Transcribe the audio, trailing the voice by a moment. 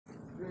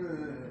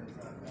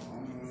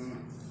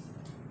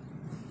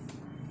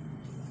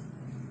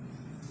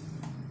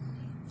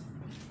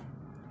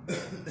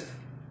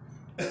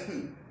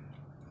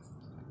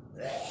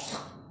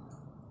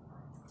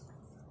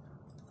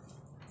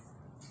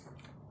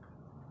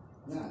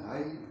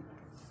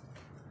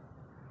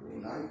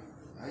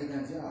Này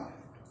làm sao?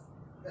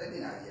 Cái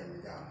này gì mà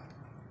sao?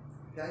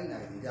 Cái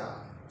này thì sao?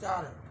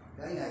 Cha đấy.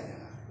 Cái này thế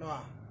nào? Đúng à?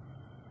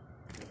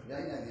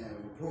 Cái này thì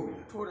thôi.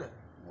 Thôi đấy.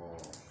 Ồ.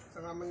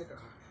 Sao ngắm mình cả?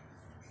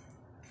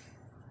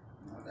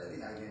 Cái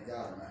này thì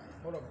sao này?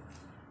 Thôi đâu.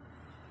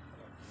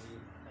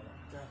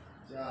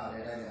 Cha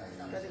đây này.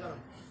 Cái gì cơ?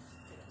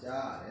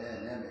 Cha đây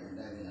này mình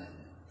đây này.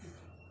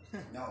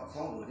 Nhau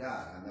không đủ cha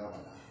làm nhau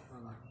cả.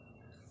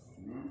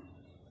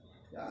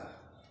 Cha.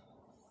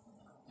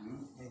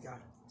 Hey cha.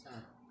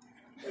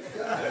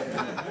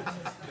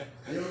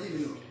 Nhiều gì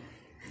nhiều.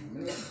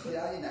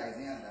 Cái này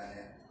thế này.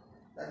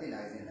 Cái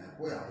này thế này.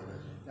 Quay hậu rồi.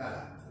 Cha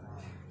là.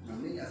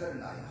 Mình nhà rất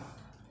là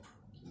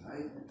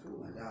đấy, thu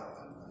mà giao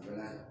ở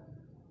này.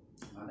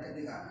 Mà đây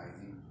cái này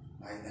thì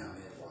này nào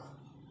này quá.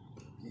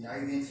 Thì này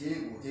thì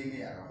chiến của chiến này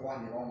là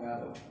quan thì con nghe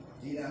rồi.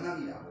 Chỉ là nó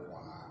đi đâu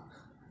quá.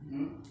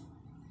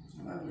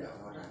 Nó đi đâu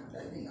quá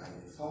đấy cái này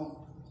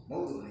xong.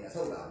 Mẫu tường này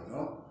sâu lại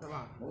nó.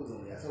 Mẫu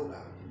tường này sâu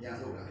lại, nhà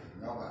sâu lại,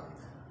 nhau vào.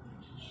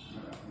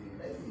 Thì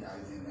đấy cái này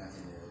thì là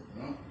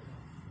nó.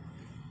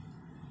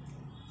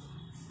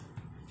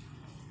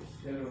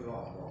 Cái lối rõ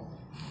rõ.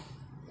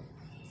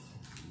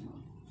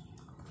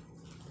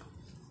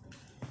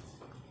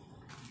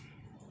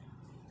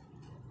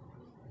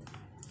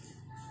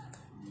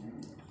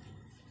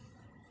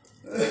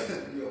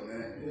 Nhiều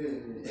này,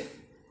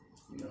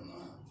 nhiều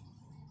mà.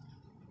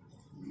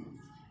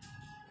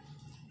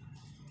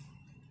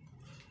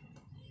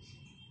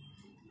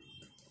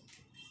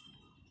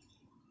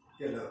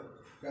 Cái đó,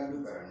 cái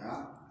lúc cả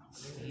nó,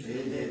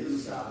 để lúc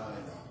xa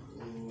này đó.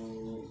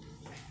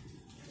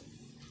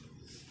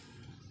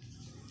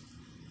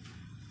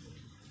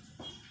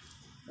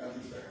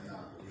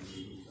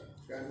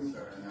 Cái lúc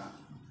cả nó,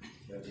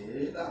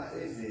 để ta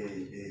ấy gì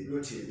để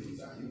đôi chỉ lúc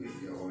xa những cái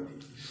điều đó.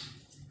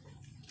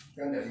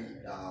 Cái này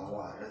đào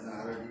hoa, ra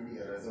ra đi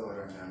ra rồi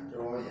ra làm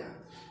trôi à.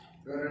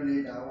 Cái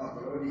này đào hoa,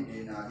 cái đó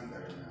đi nào đi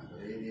cái nào,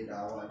 cái này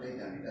đào hoa đây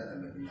là người ta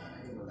làm gì này,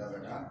 cái một ta bắt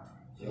đầu,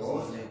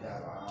 chỗ này đào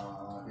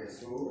hoa, cái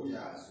số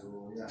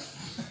ya,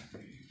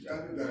 cái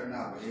cái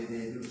nào về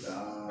để tu sa,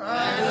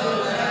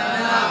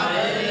 cái nào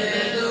về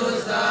để tu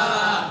sa,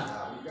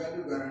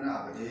 cái nào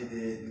về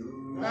để tu,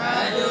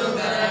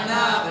 cái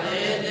nào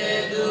về để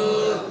tu,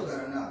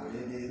 cái nào về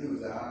để tu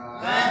sa,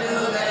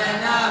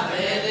 cái nào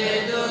về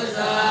để tu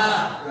sa.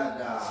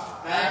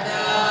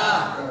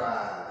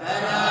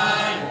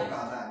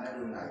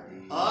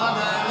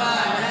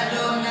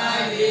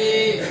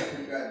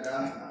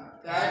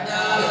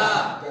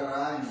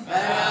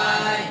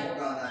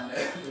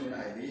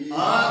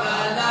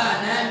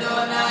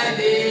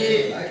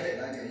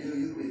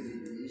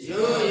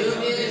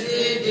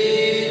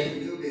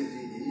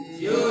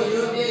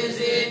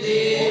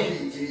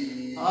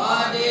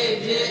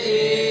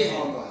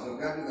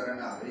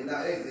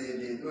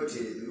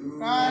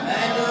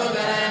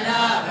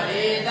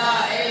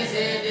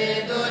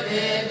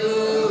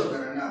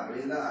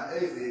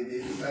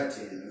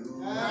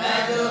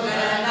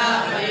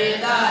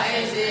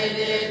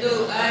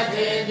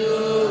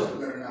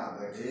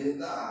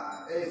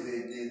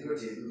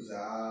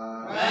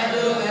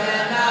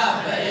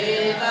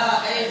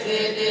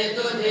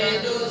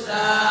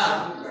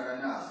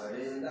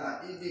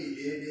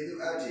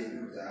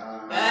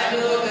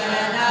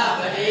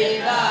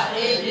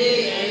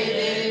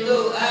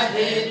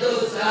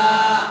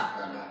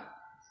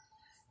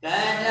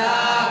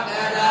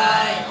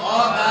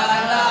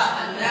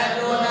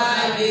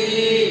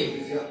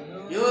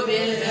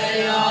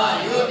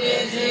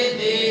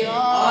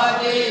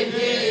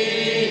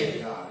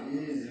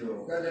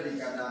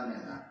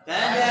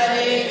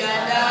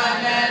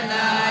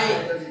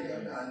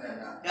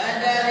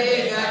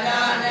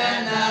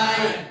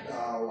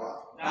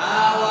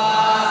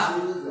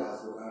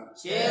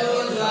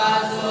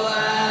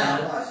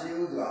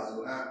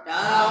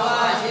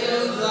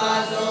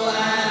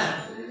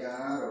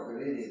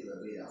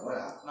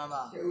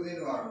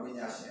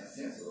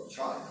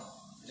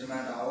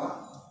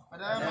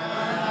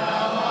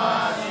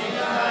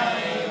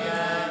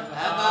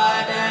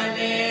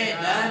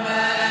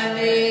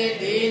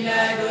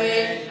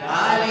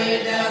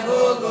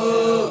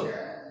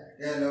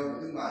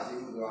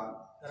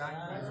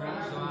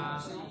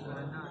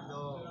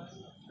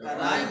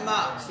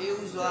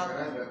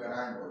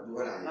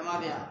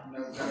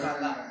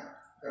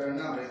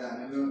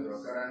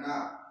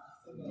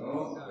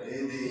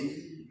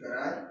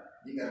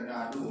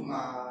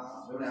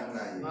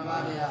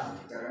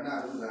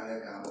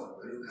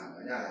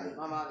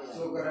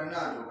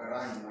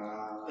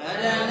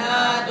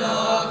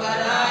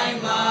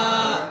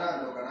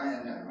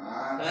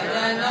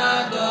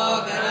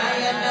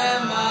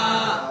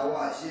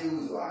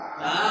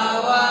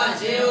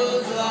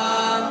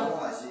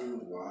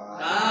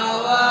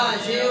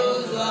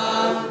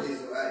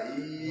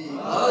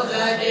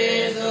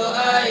 Ozadiso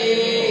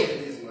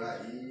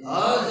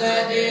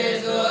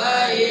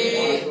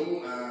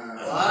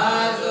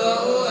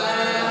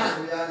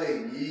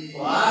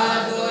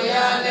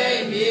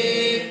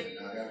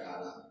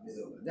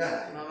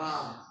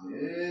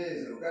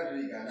ကတ္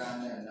တိကန္တ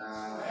နဲ့နာ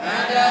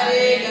ကတ္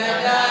တိက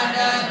တန၌က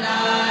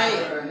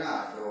ရဏ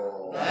တော်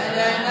ကရ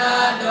ဏ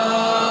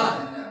တော်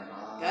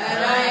က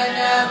ရယ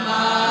နမ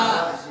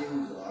ရှိဟု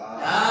စွာ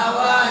သာဝ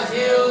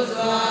ရှိဥ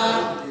စွာ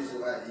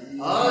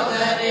ဩဇ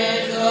တိ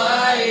စွာ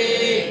ဤ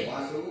ဝါ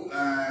စု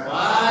အံ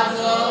ဝါ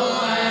ဆို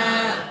အံ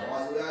ဝါ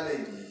စုရလိ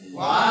မ့်မည်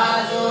ဝါ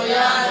ဆိုရ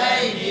လိ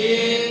မ့်မ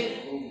ည်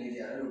ဘုန်းကြီး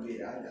ရလို့ပြ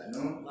တာဗျာ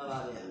နော် မှန်ပါ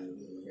ဗျာ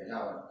ရ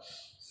ထားပါ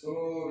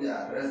ဆိုဗျာ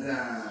ရဇံ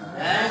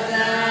ရ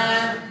ဇံ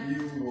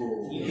မြူကို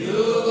ယူ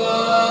ကို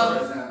ရ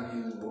ဇံ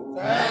မြူကို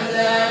ရ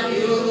ဇံ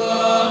ယူ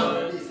ကို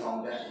တိဆောင်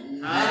တတ်၏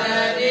 အာရ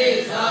တိ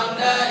ဆောင်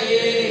တတ်၏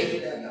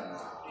 တက္ကမ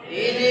ဣ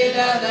တိတ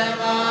တ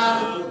မ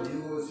မြူ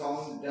ကိုဆော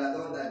င်တတ်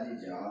သောတတ္တိ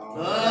ကြောင့်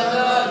သော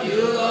သောယူ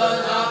ကို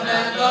ဆောင်တ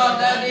တ်သော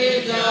တတိ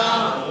ကြော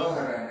င့် သောဟ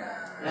ရဏ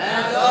ရ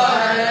သော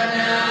ရ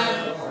ဏံ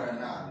သောဟရ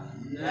ဏ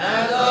ရ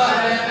သော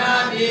ရဏ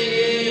ပိ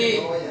တိ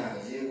သောယံ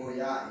ရေကို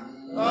ရ၏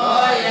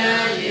 သောယံ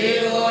ယေ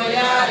ကိုရ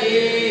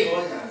၏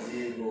 သောယံ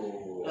ရေကို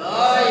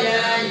သော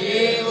ယံ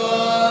ယေ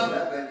ကို လ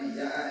ပ္ပတိ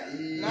ယ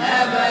၏ န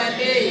ဗ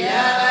တိယ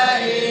ဣ လပ္ပ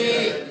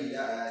တိ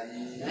ယ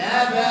၏ န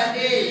ဗ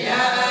တိယ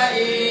ဣ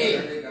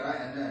တေကရ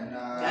ယန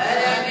နာ က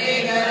ရဏိ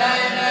ကရ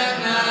ဏ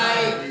၌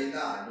 ဒေသ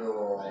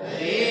တော်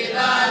ဒေသ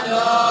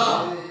တော်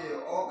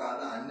ဩကာ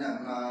သအနတ်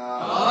မှာ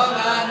ဩ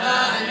ကာသ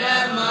အန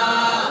မ္မာ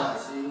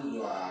ရှိဥ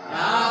စွာ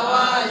နာဝ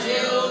ရှိ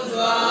ဥ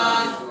စွာ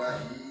စွာ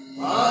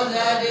ဩဇ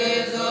တိ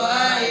ဆိုအ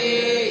ပ်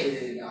၏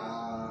 ဒေနာ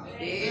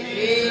တိ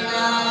ပိ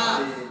နာ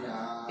ဒေနာ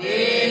ဒေ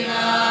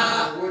နာ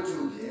ဝတ္ထု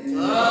ဖြင့်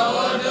သောဝ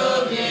တ္ထု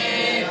ဖြ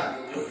င့်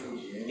ဝတ္ထု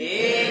ဖြင့် ဒေ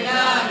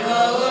နာ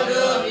သောဝတ္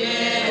ထုဖြ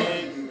င့်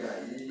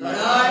က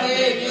ရောတိ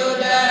ပြု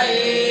တတ်၏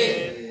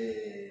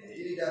 ဣ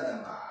ရိဒသ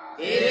မ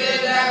ဣရိ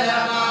တသ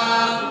မံ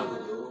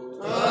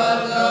သော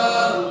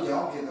သော ကြော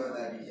င့်ဖြစ်သောတ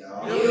တ္တိကြော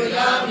င့် လူ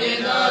ကြောင့်ဖြစ်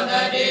သောတ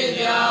တိ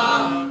ကြော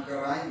င့် က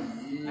ရိုင်း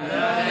ဤ ရ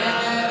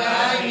ဏ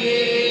ကိုင်းဤ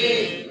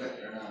ဝေ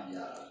ဒနာ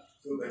မြာ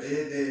သုပတိ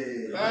တေ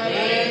ပ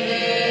ရိ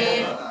သေ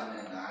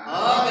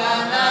ဩကာ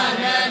သ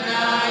န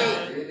၌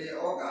 ဒေတိ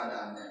ဩကာဒ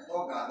နဲ့ဩ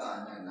ကာသ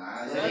နဲ့နာ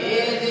ယ ဒေ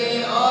တိ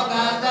ဩ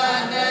ကာသ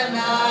န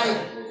၌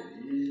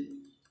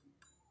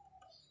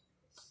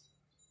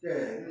 ကဲ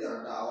ဒီတော့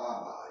တာဝ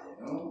ပါရေ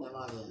နော် မှန်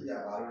ပါဗျာ ဒီက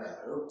ဘာလို့လဲ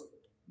တော့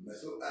မ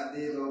စိုးအပ်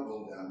သေးသောပုံ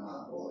စံမှာ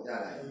ပေါ်ကြ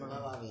လိုက် မှန်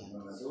ပါဗျာ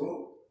မစိုး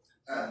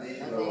အပ်သေး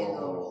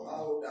သောအာ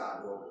ဟုတတော်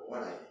ဟော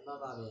လိုက် မှန်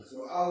ပါဗျာ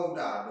ဆိုအာဟုတ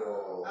တော်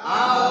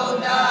အာဟု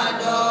တ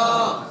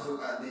တော် မစိုး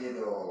အပ်သေး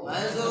သော မ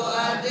ဆိုအ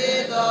ပ်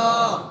သေးသော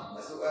မ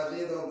စိုးအပ်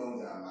သေးသောပုံ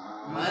စံမှာ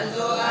မ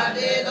ဆိုအပ်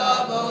သေးသော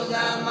ပုံ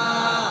စံမှာ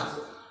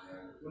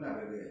ခုနက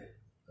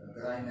ပြောက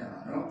ရိုင်းနဲ့မှာ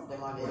နော် မှန်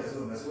ပါဗျာ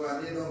ဆိုမစိုးအပ်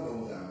သေးသောပုံ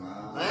စံမှာ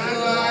မ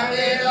ဆိုအပ်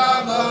သေးသော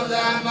ပုံ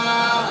စံမှာ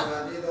မစိုးအ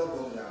ပ်သေးသော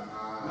ပုံစံ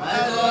မှာ မ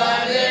ဆိုအ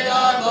ပ်သေး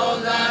သောပုံ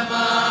စံ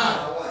မှာ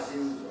ဘာဝရှိ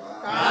ဥစွာ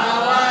ကာ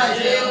ဝ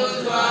ရှိဥ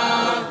စွာ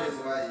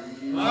စွာ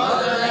ဤ မော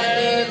တ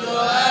တိဆို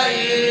အပ်၏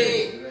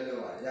 ဘယ်လို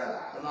ပါရ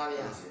လား မှန်ပါ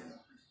ဗျာ ဆို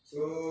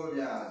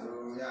ပြဆို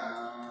ရ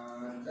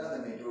တသ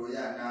မိတို့ရ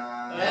နာ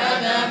ရ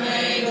တမိ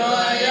န်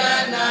တို့ယ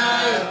၌ တ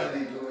သ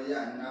မိတို့ရ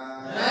နာ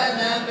ရ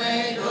တမိ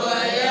န်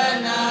တို့ယ၌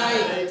 ဒိ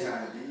ဋ္ဌံ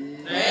တိ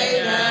ဒိ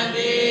ဋ္ဌံ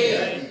တိ ယ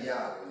တိယ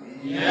ကို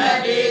ဤ ယ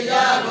တိကြ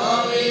ကု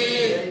န်၏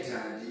 ဒိဋ္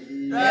ဌံတိ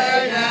ဒိ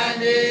ဋ္ဌံ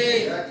တိ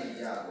ယတိ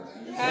ယကို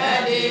ဤ ယ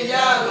တိကြ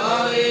ကု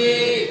န်၏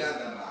 တတ္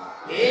တမ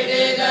ဣ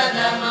တိတတ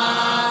မံ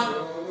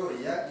တို့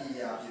ယတိ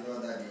ယဖြစ်သော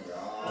တတ္တိ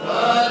ကြောင့်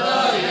သော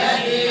သောယ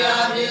တိယ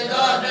ဖြစ်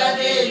သောတ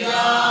တိ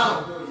ကြောင့်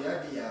တို့ယ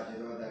တိယဖြစ်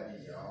သောတတ္တိ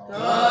ကြောင့်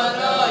သော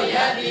သောယ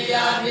တိယ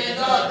ဖြစ်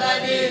သောတ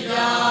တိ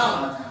ကြောင့်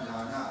အာန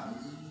န္ဒာ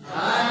မိ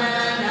အာန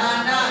န္ဒာ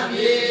နာ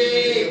မိ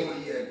ဝိ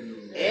ယတု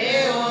ဧ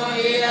ဝံ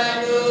ဣယ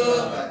တု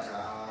ပတ္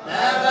ထာ သ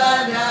ဗ္ဗ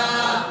တာ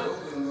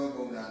ဘုံသော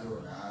ပုံစံတို့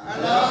၌ အ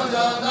လုံး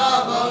စုံသော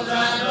ပုံ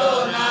စံ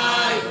တို့၌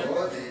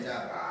 ဘောဇေတ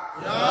ပါ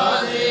ရော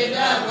စေတ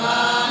ဗံ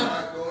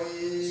ကို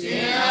ဤ ရှ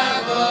င်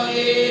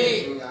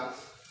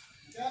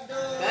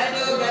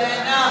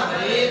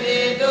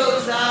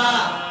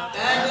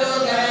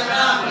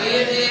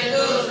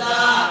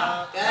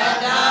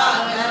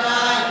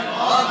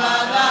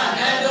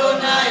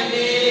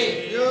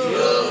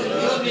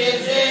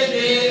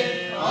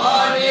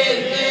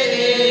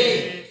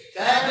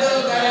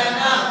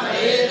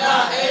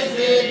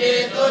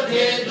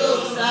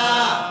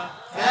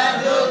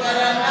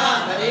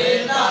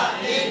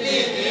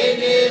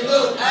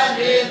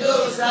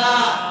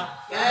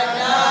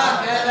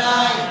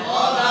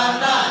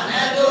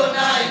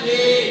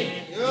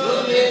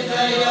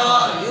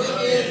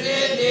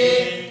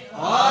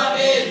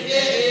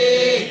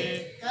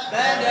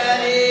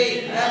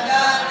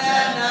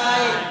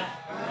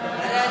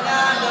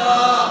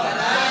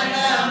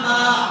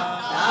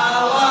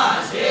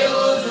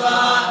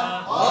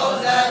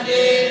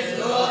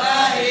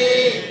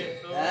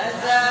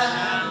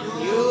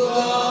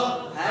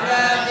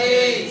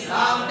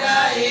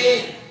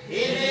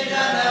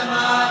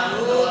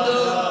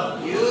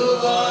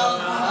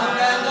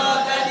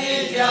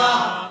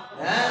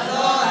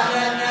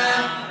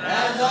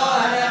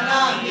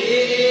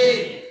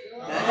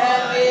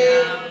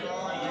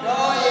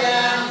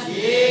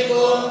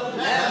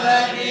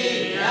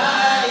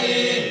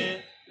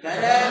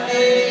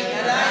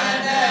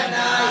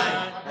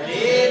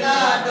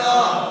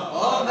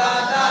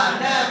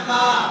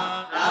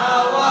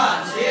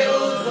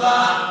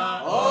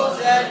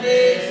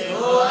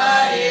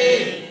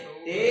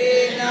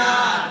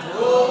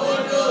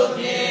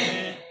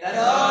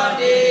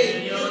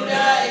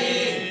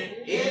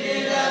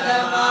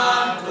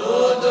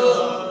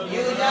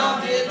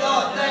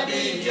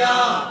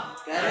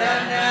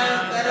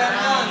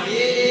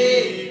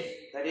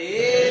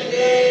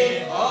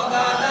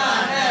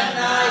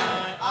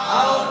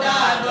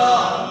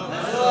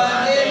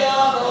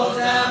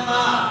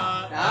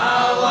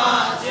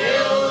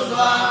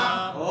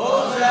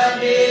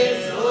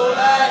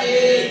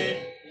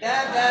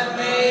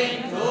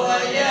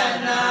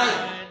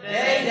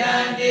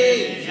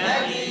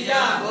ย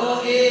ะโก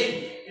อิ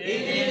อิ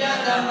ติตั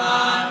ตมะ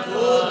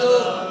ทุตุ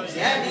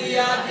ยัตติย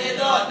าภิโ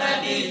ตตัต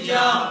ติ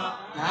จัง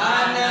ฐา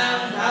นัง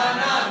ฐา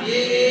นะ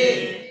ภิ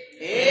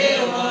เอ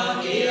วံ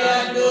อิย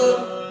ตุ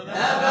သ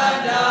ဗ္ဗ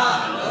တ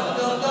လုံး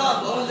စုံသော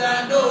ပုံစံ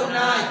တို့၌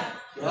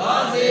ရော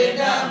စေ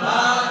တတ်မှ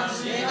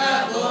ရှင်အ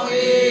ပ်ကုန်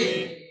၏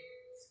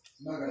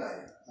မကလိုက်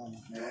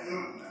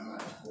နာမ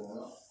ပေါ်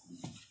တော့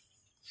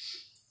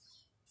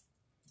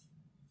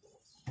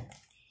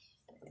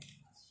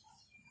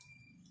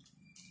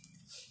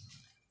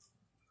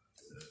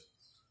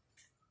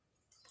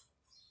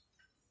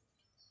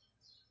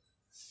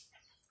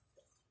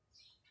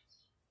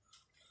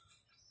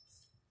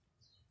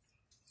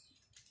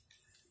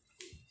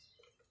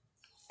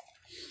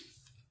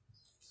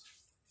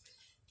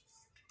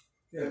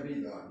ပြပြီး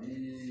တော့ဒီ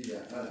ရ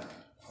ဟုတ်လား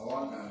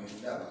ဟောကံလေး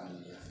တက်ပါလိ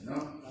မ့်မယ်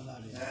နော်မှန်ပါ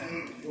ဗျာ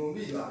ကို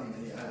ပြီးသွားပြီမ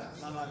င်းဟာလား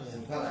မှန်ပါဗျာ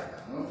ဖတ်လိုက်တာ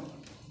နော်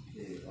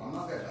ဒီဘာမှ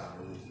ကတာ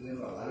လို့သင်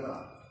တော့ဘာ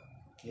လို့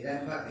ဒီတို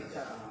င်းဖတ်ပြကြ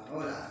ဟု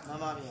တ်လားမှန်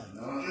ပါဗျာ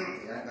နော်ဒီ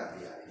တိုင်းကတ်ပြ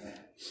ရတယ်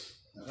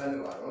မဖတ်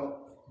လို့တော့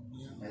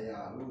မရ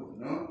ဘူး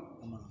နော်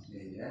ဒီ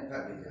တိုင်းဖ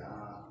တ်ပြကြ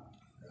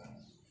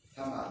သ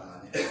မတာ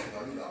နဲ့ဘာ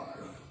လို့တော့မှာ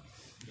တော့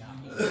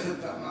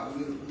သမဦး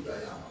လို့ဘု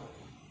ရားရမှာ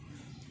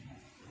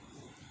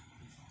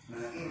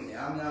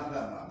များဖ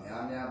တ်မှာ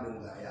များပုံ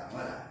စံရဟု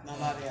တ်လားမှန်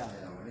ပါဗျာ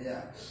ဒါမင်း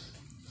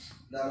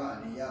ကဒါကအ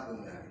နိယပုံ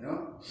စံ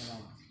နော်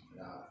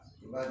ဒါ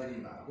ဒီပါတိ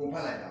မှာအကုန်ဖ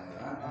တ်လိုက်တာမ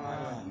လားမှန်ပါ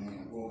ဗျာ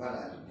အကုန်ဖတ်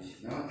လိုက်ပြီ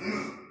နော်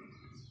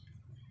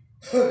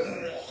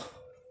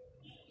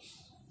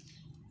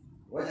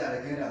ဝါကြရ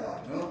ခင်းတာတော့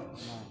နော်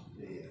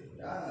ဒီ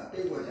ဒါတိ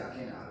တ်ဝါကြခ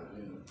င်းတာလို့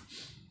ပြောလို့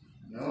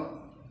နော်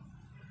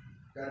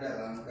ကတ္တ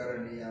ဗံကရ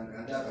ဏီယံက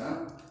န္တဗံ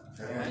က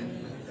ရဏီ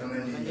ကမ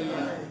ဏီယံ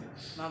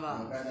မှန်ပါ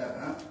ကတ္တ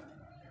ဗံ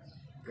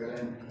ကရ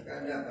ဏက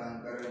န္တဗံ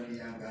ကရဏီ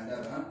ယံကန္တ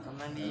ဗံက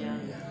မဏီယံ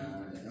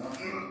နော်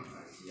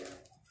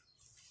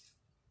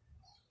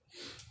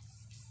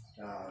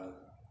ဒါ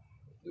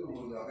သူ့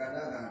ဘုရားကတ္တ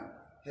ဗံ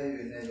ထဲရ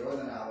နေယော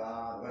ဇနာပါ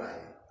ဟုတ်လား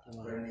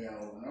ကရဏီယံ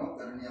နော်က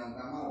ရဏီယံ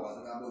ကာမဝါစ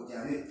ကဘုကြံ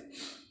လေ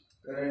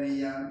ကရဏီ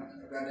ယံ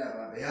ကတ္တ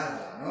ဗံဘယ်ဟာ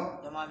လားနော်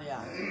မှန်ပါဗျာ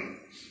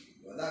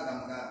ဝဒကမ္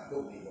မကပု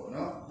တ်ပြီပေါ့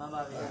နော်မှန်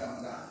ပါဗျာကမ္မ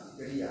ကက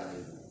ရိယာ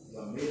လေး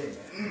သူမေးလိုက်မ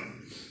ယ်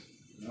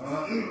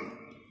နော်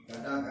က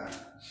တ္တ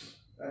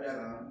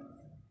ဗံ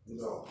ဘု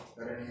သောက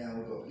ရဏီယံ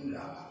ဘုသောပြု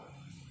လာပါ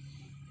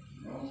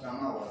နော်ကာ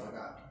မဝါစက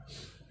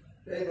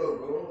တိတ်ဘုတ်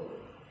ကို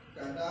က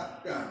န္တ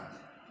ကံ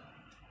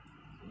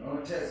နော်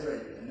ထက်ဆွဲ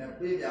ယူနေ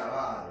ပေးပြ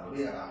ပါလို့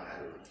ပေးရပါမလား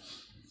လို့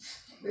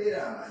ပေးရ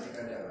မှာလေက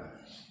တ္တဗံ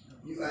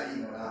ယူပါ၏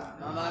မလား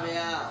မှန်ပါ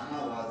ဗျာကာမ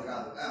ဝါစက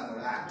ဆိုအပ်မ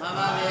လားမှန်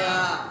ပါဗျာ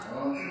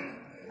နော်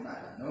ဒီမှာ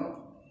နော်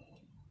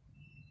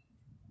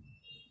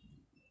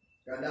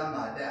ကတ္တမ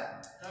တ္တ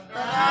ကတ္တမ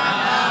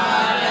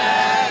တ္တ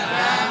က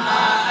မ္မ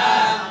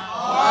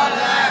ဟော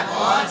လက်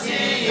ဘောချ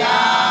င်းယာ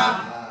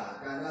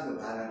ကံတော့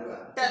ဘာလဲတို့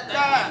ကတတ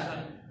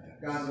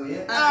ကံဆိုရ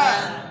င်အ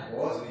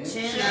ဘောဆိုရင်ချ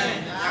င်းယာ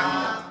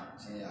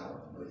ချင်းယာ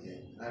ဟုတ်ပြီ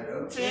အဲ့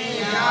တော့ချင်း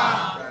ယာ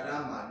ကတ္တ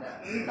မတ္တကတ္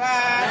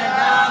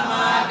တမ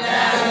တ္တ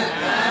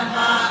ကမ္မ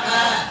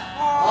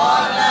ဟော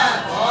လက်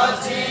ဘော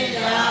ချင်း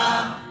ယာ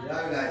ရ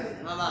လိုက်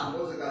မှန်ပါ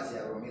ဘုဇကဆ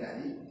ရာကိုမိလိုက်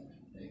ပြီ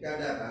ကတ္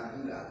တကံပြု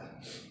လာတာ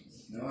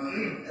နော်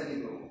အဲ့ဒီ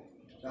ကို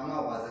ကာမ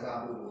ဝါစက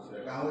ပုဂ္ဂိုလ်ဆို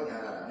တဲ့ကာဝကြ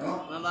လာတာနော်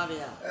မှန်ပါ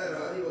ဗျာအဲ့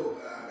တော့အဲ့ဒီကို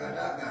ကတ္တ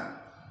ကံ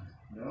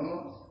နော်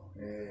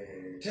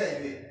ထည့်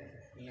၍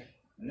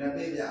န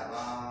ပေးပြ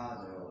ပါ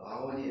ဆိုတော့ဘာ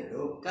ဟောကြီးရ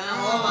လို့ကံ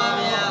ဟောပါ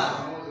ဗျာ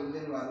ဟောဆို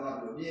တဲ့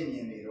တော့ပြည့်မြ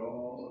င်နေတော့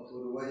သူ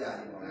တို့ဝကြ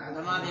ကြီးပေါ့လားမှ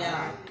န်ပါဗျာ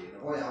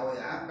ဟောရ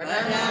ပဋ္ဌာ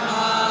န်း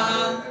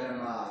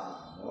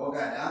မောက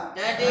တ္တတ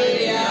တိ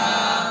ယ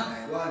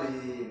ဟောလေ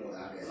လို့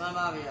လားကဲမှန်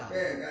ပါဗျာ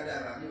ကဲကတ္တ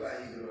ကပြပါ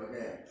ကြီးဆိုတော့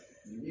ကဲ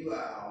မိဘ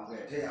အောင်ကဲ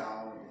ထဲအောင်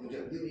သူ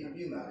တို့ပြု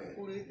မှာပဲ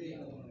ကိုလေးသေး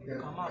ကာ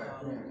မပါပြု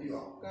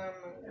အောင်ကံ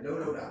အလုံး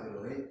လုံးတာလို့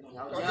ဟဲ့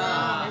ယော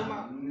က်ျား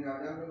ယော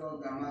က်ျားမျိုး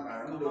ကာမကာ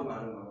ရမလို့ပါ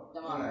လို့ဟု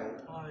တ်လား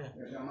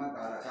ကာမ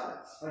ကာရချတယ်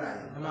ဟုတ်လား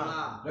မှန်ပါ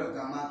လောက်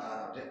ကာမကာ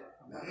ရတဲ့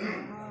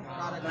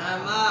ကာ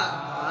မ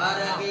ကာ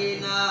ရကိ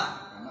နာ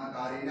ကာမ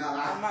ကာရိနာ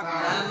လား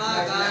ကာမ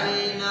ကာရိ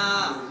နာ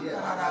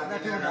ကာမတ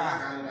ထုနာ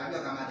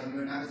ကာမတင်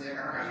လို့နာမစေ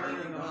ကာမကာ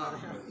ရိနာ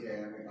ဒီရဲ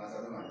ပါသော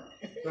တော့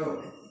ဟုတ်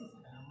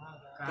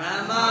က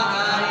မ္မ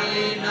ကာ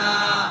ရိနာ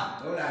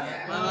ဟုတ်လား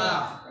မှန်ပါ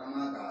ကမ္မ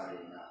ကာရိ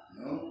နာ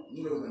နော်ဘု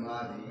ရုသ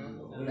မားဒီ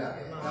ဟုတ်လား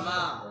မှန်ပါ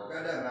က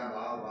တ္တဗံ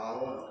ဘာဟော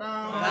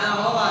ကံ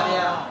ဟောပါ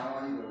ဗျာ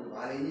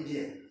ဘာလေးကြီးဖြ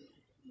စ်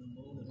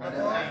ကတ္တ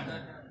ဗံ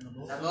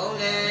သဘုံ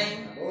လေး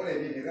ဘုံလေး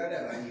ဖြစ်ကတ္တ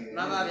ဗံကြီး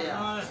မှန်ပါဗျာ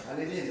ဘာ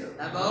လေးဖြစ်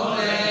သဘုံ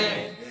လေး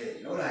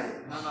ဟုတ်လား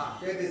မှန်ပါ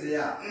ကဲပစ္စယ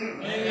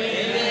မေပ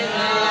စ္စ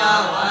ယ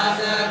ဝါ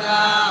စက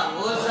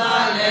ဝုစာ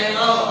လေ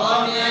ကိုဟော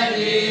မြတ်သ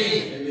ည်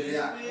ပစ္စယ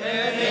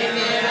မေပ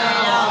စ္စ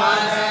ယဝါ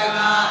စက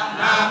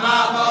နာမ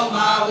ဘုံ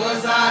မှာဝု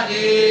စာသ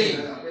ည်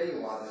ပြေ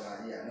ဝါစက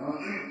ကြီးอ่ะနော်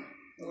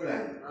ဟုတ်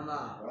လားမှန်ပါ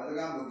ဝါစက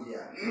ဘုကြီး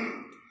อ่ะ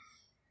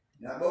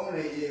နဘုံ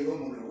လေးအေကို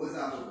မူလို့ဝု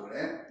စာဘုကို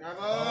လေန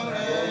ဘုံ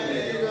လေး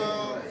အေကို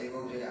အေ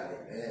ကိုတရား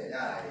လေးပဲရတ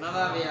ယ်မှန်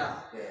ပါဗျာ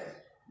ကဲ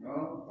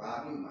နော်ဘာ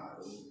ပြုမှာ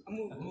လို့အ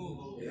မှု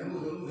ဆိုမှု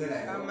ထဲလို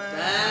က်ကမ္မ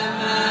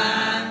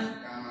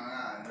ကမ္မက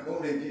နဘုံ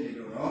လေးပြည့်နေ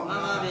လို့နော်မှ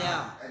န်ပါဗျာ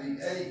အဲ့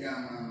ဒီကမ္မ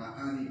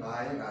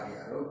ရီ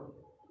ယာတို့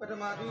ပထ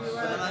မတိ ပ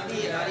ထမတိ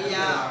ရာရိ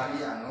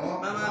ယ နော်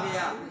မှန်ပါ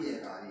ဗျာ ဒီ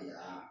ကာရီ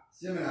ယာ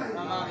ရှင်းမလား မှ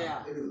န်ပါဗျာ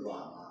အဲ့လို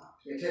သွားမှာ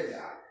တစ်ထက်ပြ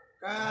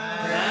ကံ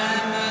က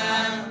မ္မံ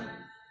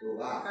ဟို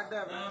က ကတ္တ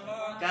ဗံ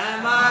ကမ္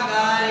မ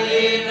ကာ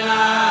ယေနာ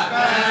က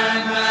မ္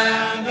မံ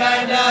က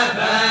တ္တ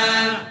ဗံ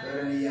ကရ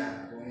ဏီယ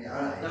ဘုံရ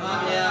လား ဓမ္မ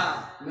ဗျာ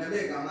န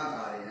ဘေကမ္မ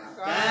ကာရီနာ က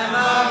မ္မ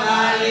ကာ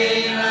ယေ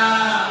နာ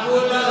ကု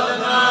လသ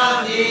မ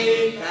တိ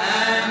က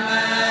မ္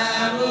မံ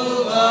မု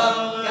ဘော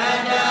ကတ္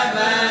တ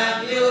ဗံ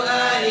ပြုအ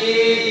ပ်၏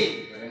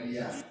 ကရဏီယ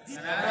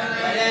က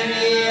ရ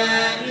ဏီယ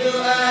ပြု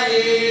အပ်၏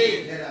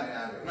 ထဲတာ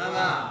များလို့ မှန်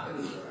ပါ အဲ့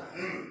လိုဆိုတာ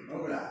ဟု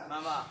တ်လား မှ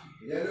န်ပါ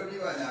ဒီလိုပြ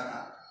ပါတာက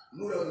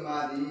မုလောသမာ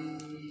တိ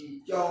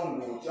ကြောင်း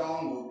ကို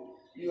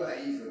ပြပါ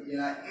ဤဆိုပြင်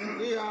လိုက်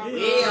ဒီဟာ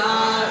ဝိဟာ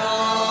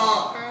ရော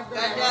က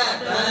တ္တဗံ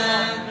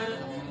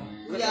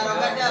ဝိဟာရော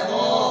ကတ္တ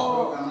ဘော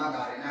ကမ္မ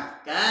ကာရီနာ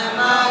ကမ္မ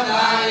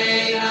ကာယေ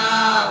နာ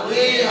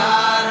ဝိဟာ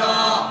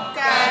ရောက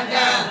တ္တ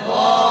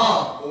ဘော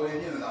ကိုယ်လည်း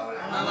မြင်တော့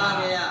လား မှန်ပါ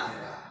ဗျာ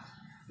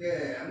ကဲ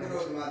အမှု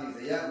တော်သမားဒီဇ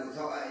ယကို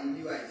ဆောက်အပ်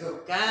ပြီးပါစို့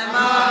ကမ္မ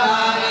ကာ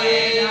ယေ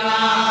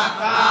နာ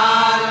ကာ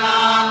လာ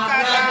က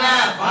တ္တ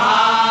ဘာ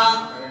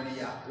ကရဏီ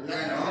ယဒီကဲ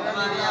နော် မှန်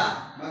ပါဗျာ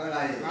မင်္ဂ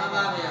လာရေ မှန်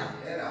ပါဗျာ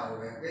အဲ့ဒါကို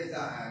ပဲကိစ္စ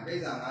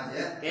၅ချ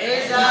က် ကိ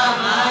စ္စ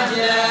မချ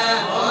က်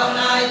ဘော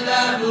နိုင်တ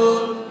မှု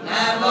န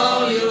တ်ဘုံ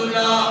ယူ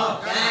လော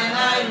ကံ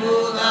နိုင်မူ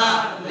သာ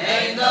လိ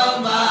မ့်သုံး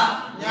ပါ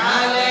ညာ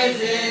လိမ့်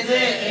စင်စ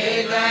စ်ဧ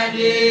က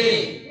တိ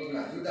ဟုတ်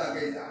လားသုတ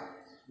ကိစ္စ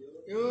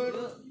ယု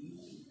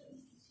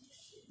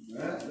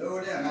နော်လို့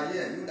တဲ့ငါကြီး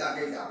ရဲ့သုတ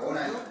ကိစ္စဘော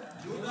နိုင် ယု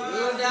ဒ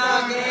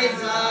ကိစ္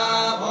စ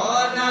ဘော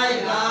နိုင်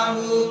လာ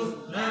မူ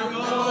နတ်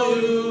ဘုံ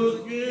ယူ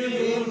ကိ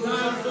ဘု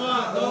ရားသော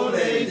သုံး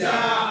လိမ့်ကြ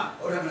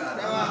ဟုတ်တယ်မလား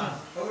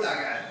ဟုတ်လား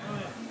ကဲ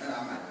အဲ့ဒါ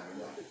မှတာ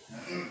လို့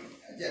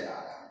အကျက်လာ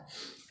တာ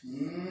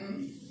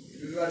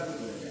လူကသူ့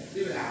ကို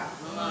သိလား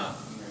မှန်ပါ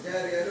ကဲ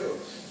တို့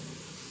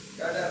က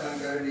တ္တဗံ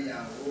ကရဏီယ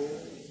ကို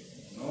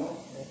နော်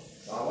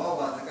ဘာဝ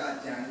ဝသက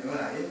ကြံပြော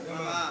လာရေက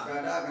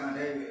တ္တကံ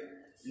တဲ့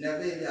န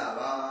သိပြ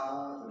ပါ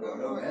ဆို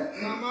တော့မယ် က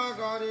မ္မ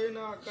ကာရေန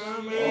ကံ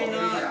မေ မေ န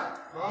နာ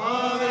ဘာ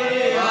ဝေ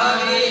ဘော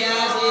ဂိယ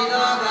စီ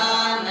သောက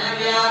န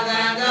ဗျာ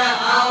ကံက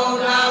အာဟု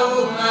လာဟု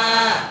မ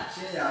ရှ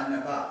င်းရနှ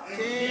စ်ပါး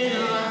ခေ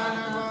ယာန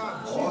ဘ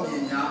ဘောမြ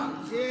ညာ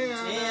ခေ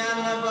ရှင် ယာ ယ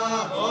နဘော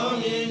ဘော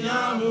မြင်ညာ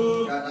မူ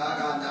ကတ္တ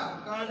ကတ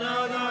ကာဒါ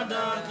ဂ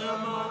တာဓမ္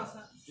မ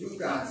ဒုက္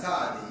ကသ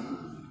သည်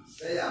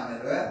သိရမယ်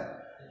လွယ်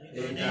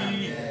ဒီကံ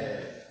ရဲ့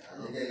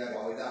ဒီကိက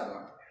ဘောဝိသ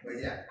တော့ဘယ်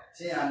ကြ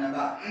ရှင်းရနှစ်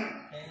ပါးရှ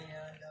င်း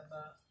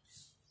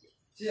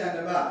ရနှ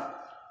စ်ပါး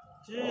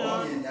ဘော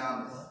မြညာ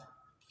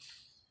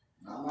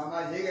မမ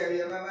ရေးခဲ့ပြီ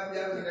မမ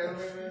ပြောင်းတယ်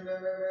မဲ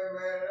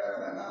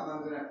ငါမှမ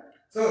ပြော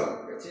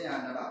ဆိုချင်းရ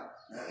နှစ်ပါး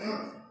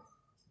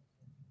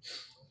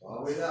ဘော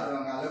ဝိသ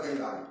တော့ငါလောက်ခဲ့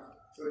ပါပြီ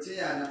ဆိုချင်း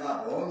ရနှစ်ပါး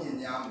ဘောမြ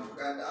ညာမူ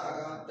ကတ္တက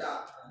တ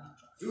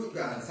ဒုက္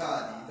ကံစ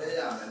သည်သိရ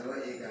မယ်လွယ်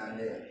ဧကံ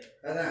ရဲ့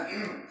အဲ့ဒါ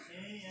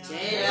ရှ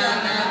င်ယ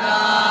န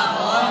ဘော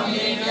ဘောမြ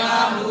င်ညာ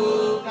မူ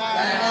ကတ္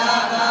တ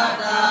က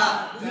တ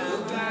ဒု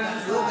က္ခသာ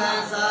ဒုက္က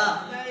စ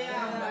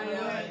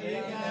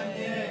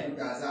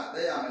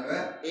သိရမယ်လွ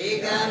ယ် ဧ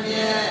ကံ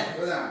မြေ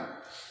ဟုတ်လား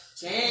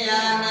ရှင်ယ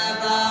န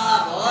ဘော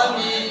ဘော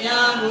မြင်ညာ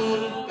မူ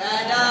က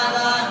တ္တက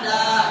တ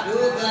ဒု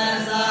က္ခ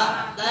သာ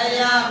တ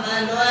ရားမ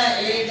လွယ်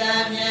ဧကံ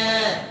မြေ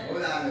ဟု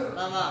တ်လားလို့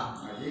မှန်ပါ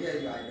ရေးခဲ့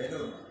ပြီဘယ်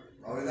လို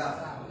ဘောဝိသ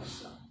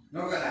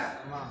နောက်ကလား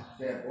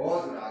ကဲဘော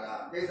ဆိုတာက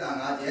ကိစ္စ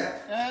၅ချက်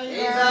ဣ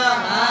ဇာ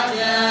ငါ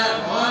ချက်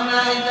ဘော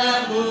နိုင်တ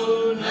မှု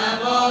န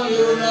ဘော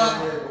ယူလော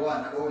ဘောက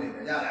နှိုးနေ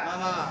ကြလား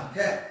မှန်ပါ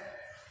ကဲ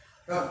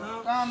တော့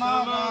ကမ္မ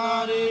ကာ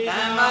ရေ က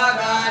မ္မ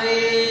ကာ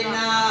ရေ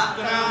နာက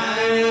မ္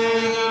မေ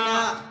နာ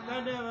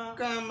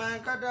ကမ္မ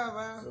ကတ္တ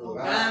ဗံ က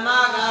မ္မ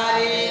ကာ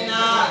ရေ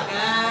နာက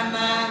မ္မ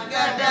က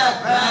တ္တ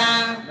ဗံ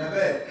န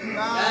ဘေ က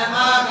မ္မ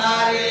ကာ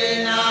ရေ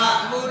နာ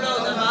အမှု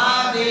လို့သမာ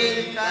တိ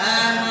က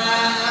မ္မ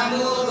အ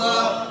မှု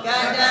ကိုက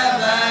တ္တ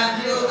ဗံ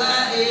ပြုအ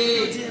ပ်၏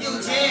ပြု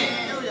ခြင်း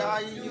ပြုရာ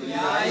ဤပြု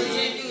ရာ ယာ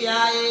ယီပြု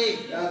ယာယီ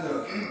ရသော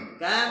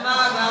ကမ္မ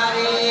ကာ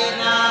ရေ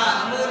နာ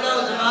အမှု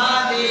လို့သမာ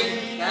တိ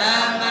က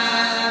မ္မ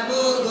အ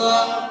မှုကို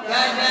က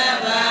တ္တ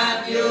ဗံ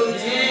ပြု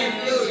ခြင်း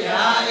ပြု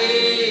ယာယီ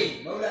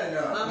မဟုတ်လား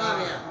တော့ မှန်ပါ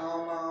ဗျာ အော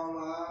င်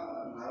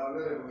ငါတော့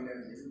ပြောတယ်ဘုရား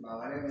ကြီးဘာ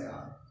မှလည်းမရ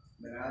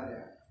မနာကြ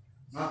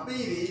ငါ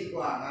ပြီးပြီ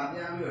ကွာငါပြ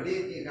န်ပြီးတော့ဒီ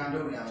အင်ကန်ထု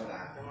တ်နေရမ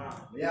လား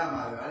မရ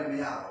မှာလည်းလည်းမ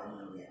ရပါဘူး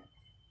လို့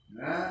နော်မ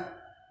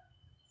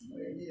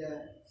င်းကြီးရဲ့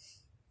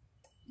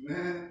မ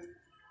င်း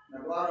န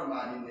ဘာရမာ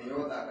ဒီနေ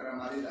ရောတာကရ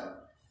မာရီတာ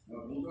ဘု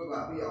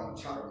ရားကပြအောင်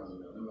ချတော့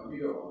လို့မ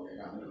ပြီးတော့ဘူး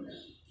ကမလို့နဲ့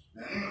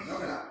နော်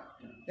ကလား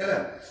တဲ့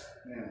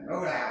နော်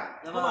ကလား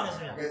မှန်ပါဆ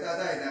ရာ ကဲစား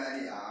တိုင်းအဲ့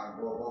ဒီအာ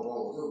ဘော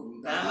ဆို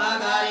ကမ္မ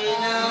ကာရိ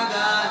နာက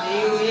ဒီ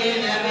ဝိ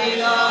နမိ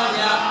လော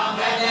ကြောင့်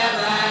ကတ္တ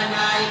ဗံ၌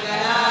က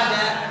ရာတ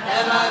ဓ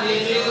မ္မပိ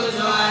စု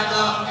စွာ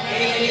သောဣ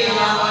ရိယ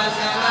ဝဆ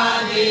ကာ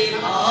တိ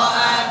မောအ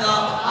ပ်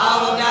သောအာ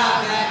ဝဒကတ္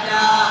တ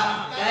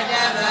ကတ္တ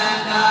ဗံ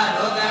က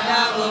ဒုက္ကတ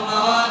ကို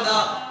မော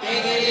သောဣ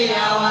ရိယ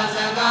ဝဆ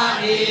ကာ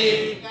တိ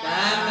က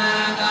မ္မ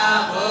က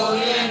ဘု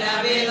ဝိန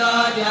မိ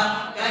လောကြောင့်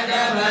ကတ္တ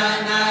ဗံ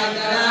၌က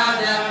ရာ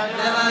တဓ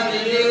မ္မပိ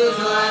စု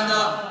စွာ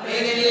သောဣ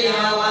ရိယ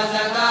ဝဆ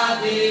ကာ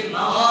တိ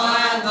မော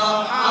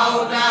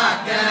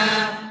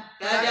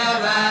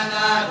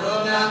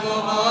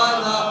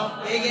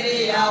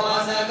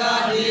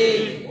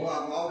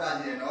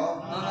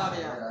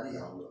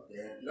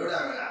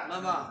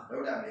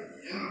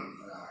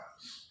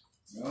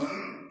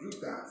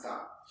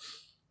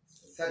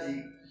Sati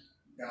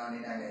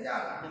Gani and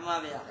Yala.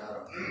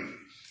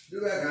 Do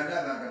a Ganda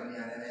Company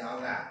and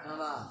Yala. No,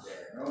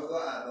 no,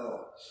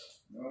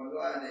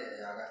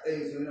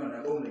 things on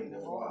a bowling.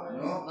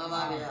 No,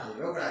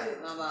 Yoga.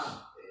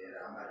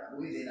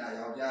 We did not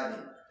have Jadi.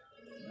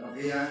 No,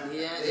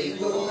 they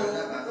go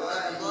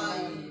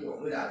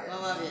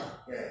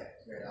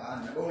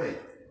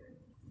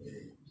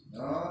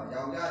no,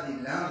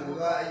 Yawjadi Lam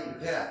Buddha,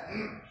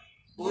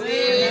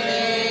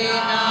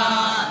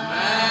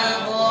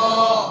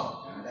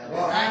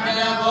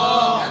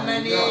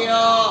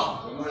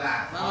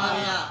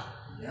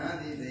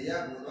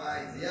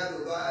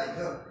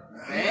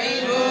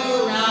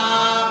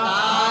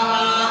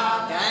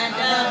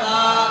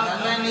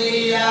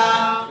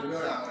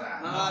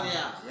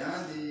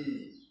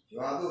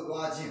 Another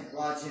God is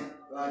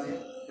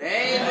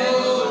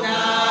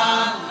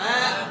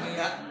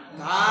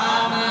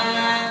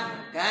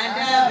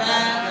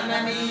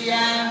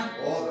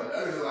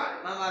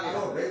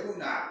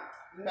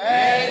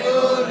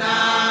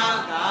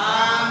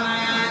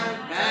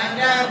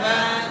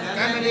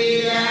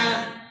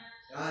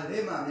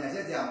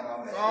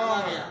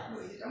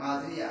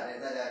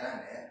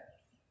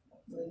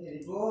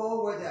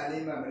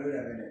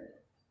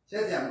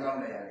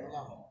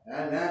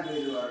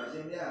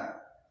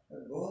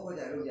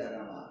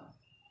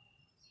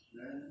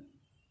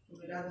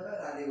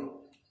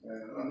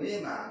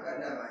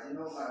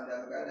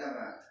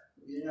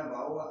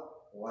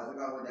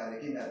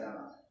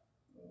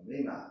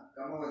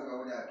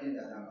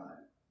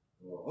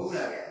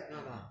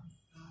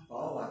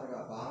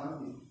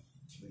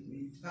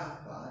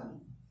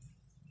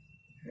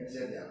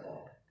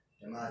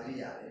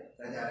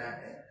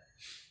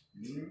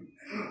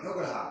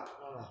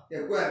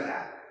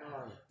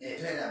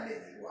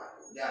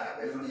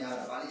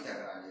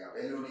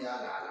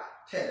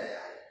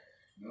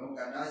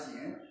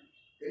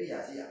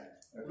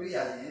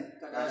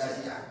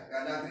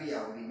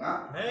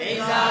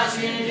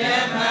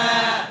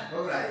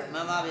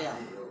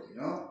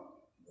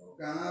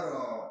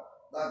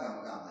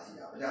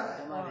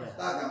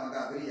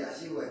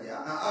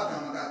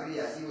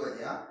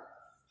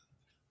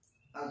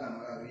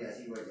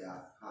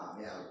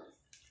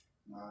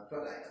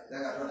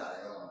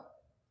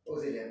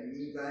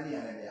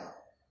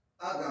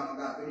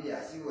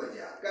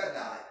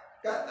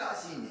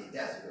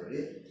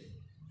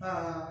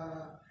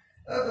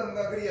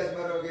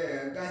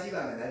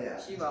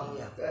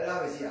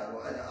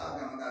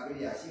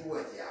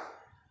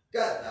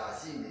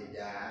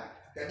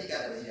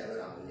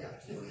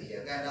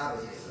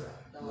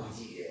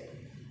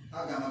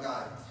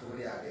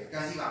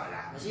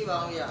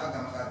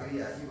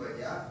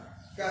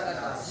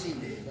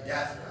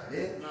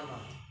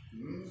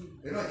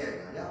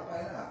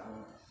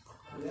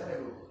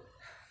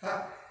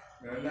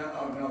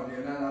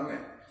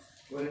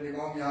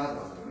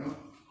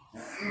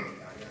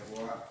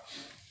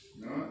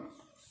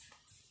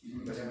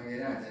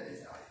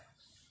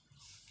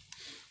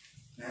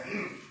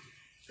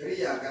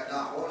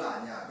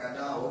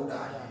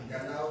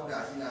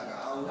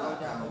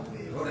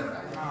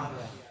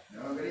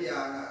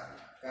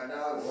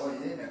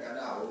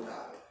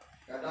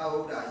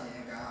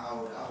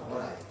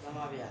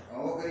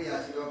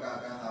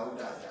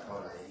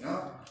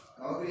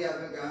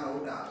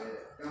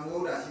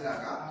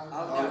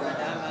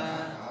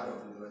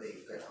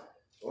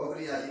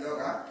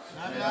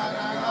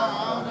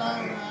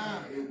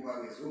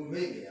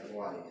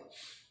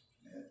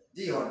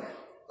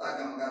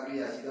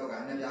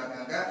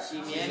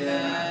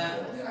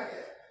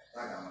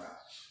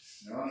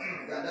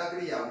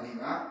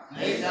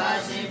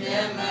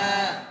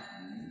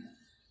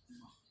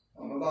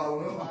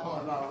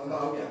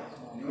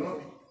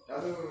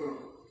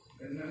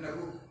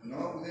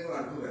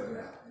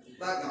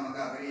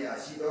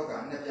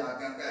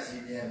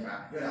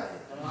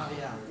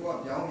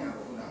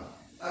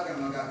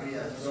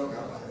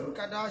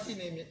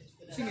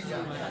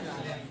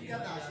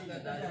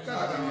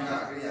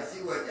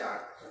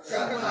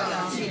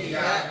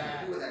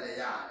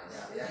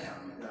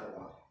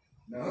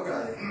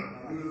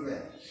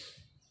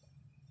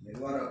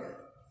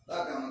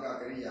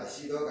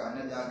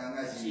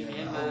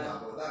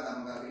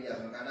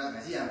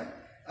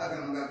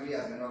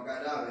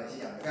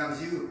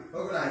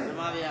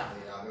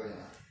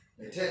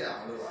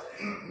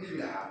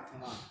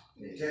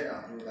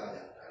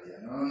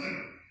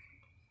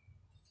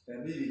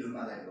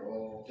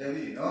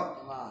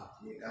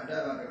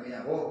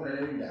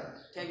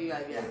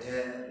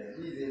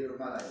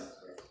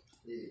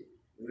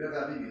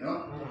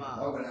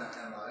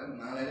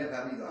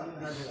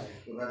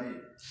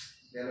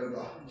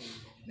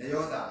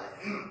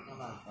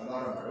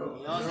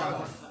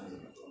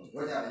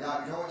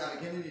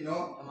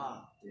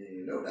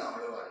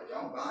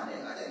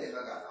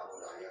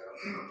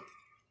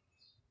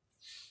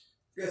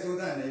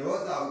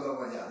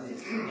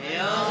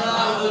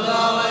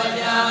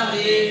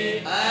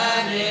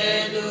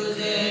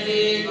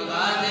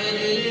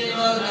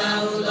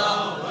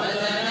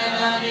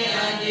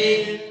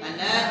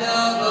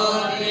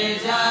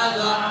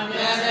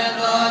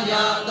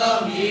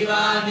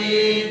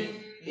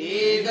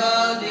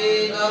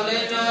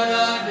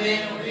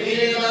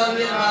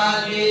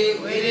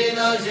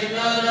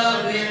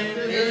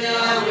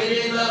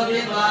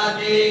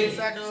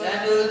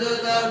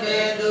เต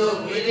ตุ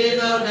วิริโ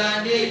ตดัน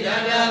ติดั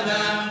ตถะ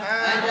บัง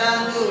อัตตัง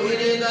ตุวิ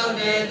ริโตเ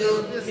ตตุ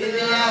วิ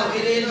ริยะวิ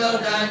ริโต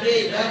ดันติ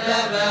ดัตถะ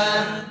บั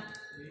ง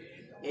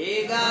เอ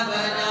กป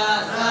นา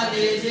สัต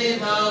ติสิ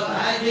โตไห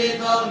ติ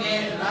โตเน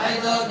ไห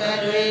โตตะ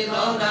ริโต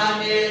ดา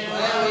นิเว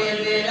วิ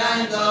ริดัน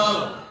โต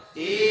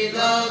ติโต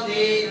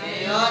ติเน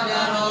โยต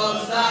โร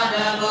สาด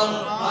โก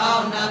ภาว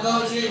นาโก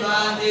ชิวา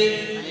ติ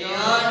เนโย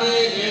ติ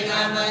เอก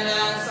ปน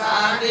าสั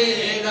ตติ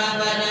เอก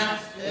ปนา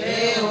เอ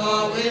โห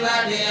วิวั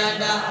ตยัน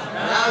ต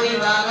ราวิ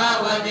ภาก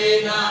วติ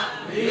นา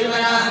วิป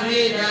รา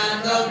มิดัน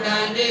โตดั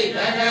นติ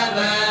ดัตถะ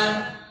บัง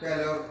แก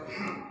แล้ว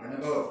อันนั้น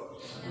ก็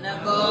นะ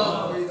โก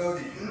วิโต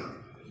ติ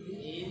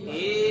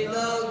อิโต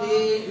ติ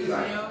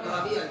ต่อ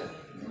พี่อ่ะ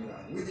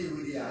วิธี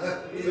วิทยา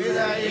ဝိ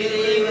ဇာ อิ ယေ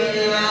ริวิ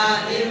ริยา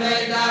อิเม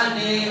ตา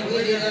นิวิ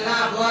ริตนา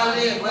ภวา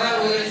ลิเว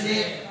วิสิ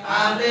อ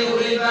าภิ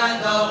วิปัน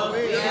โต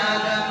วิหา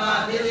รธรรม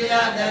พิริย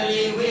ต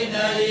ลิวิต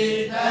ยิ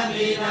ตัม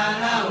มินา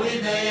นาวิ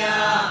ทยา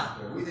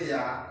ဝိท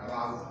ยာအ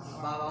ပါဟု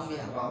ပါပေါင်း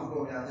ဗျာ အပါဟု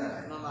ပုံများကြတ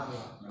ယ် မှန်ပါ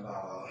ဗျာ မပါ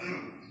ဘူး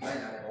လိုက်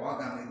ရတယ်ဘော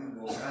ကံနေသူ့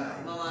ကိုခန်းလာ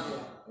မှန်ပါဗျာ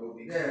ဟုတ်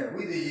ဒီကဲ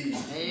ဝိသီ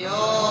နေ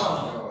ယော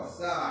စ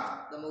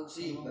သမုတ်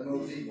စီ သမု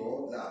တ်စီဘော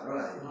စတော့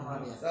လိုက် မှန်ပါ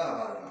ဗျာ စ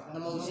ပါလား သ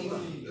မုတ်စီပါ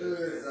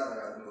စ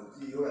တာသမုတ်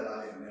စီရောလာ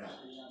လိမ့်မယ်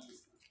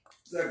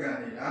စက္ကန့်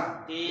နေတာ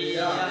တေယ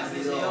ပ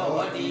စ္စယောဝ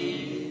တ္တိ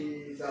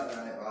စတာ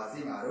နဲ့ဘာစီ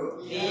မှာတော့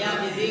တေယ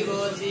ပစ္စည်း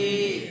ကိုစီ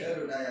အဲ့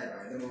လိုတိုက်ရိုက်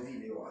ပါသမုတ်စီ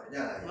မျိုးပါရ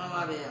လာ မှန်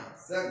ပါဗျာ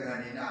စက္ကန့်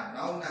နေတာ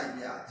နောက်နိုင်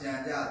ပြကြံ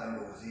ကြသ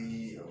မုတ်စီ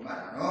ဟုတ်မှာ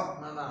နော်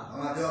မှန်ပါ အ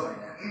မှပြောနေ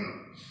တယ်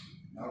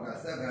နောက်က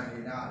စက္ကန့်နေ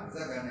တာစ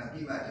က္ကန့်နဲ့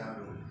ပြီးမှတမ်း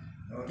လို့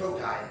တော့ထုတ်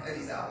ထားရင်အဲ့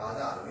ဒီစာဘာ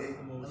သာလို့လေ သ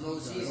မုတ်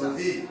စီ သမုတ်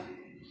စီ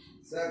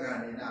စက္ကန့်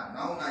နေတာ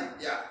နောက်နိုင်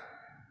ပြ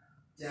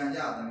ကြံကြ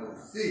သမုတ်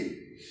စီ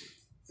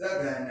စက္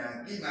ကန့်နဲ့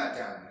ပြီးမှတ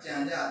မ်းကြံ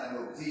ကြသ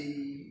မုတ်စီ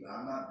ဘာ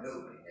မှမလု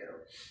ပ်နေ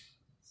တော့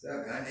စ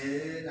က္ကန့်နေ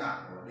တာ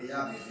ဟိုတ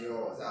ရားမြည်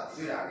ရောစ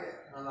တွေ့တာကဲ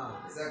မှန်ပါ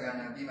စက္ကန့်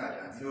နဲ့ပြီးမှတ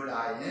မ်းဒီလိုလာ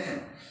ရင်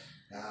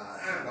ဒါ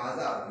ဘာ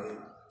သာလို့လေ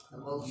သ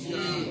မုတ်စီ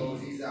ဘုံ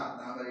စည်းစာ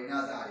သံဃာရိနာ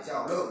စာတွေလျှော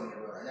က်လို့နေ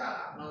တော့ရလား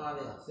မှန်ပါ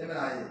ဗျာ ရှင်းမ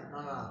လားကြီး မှ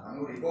န်ပါ အ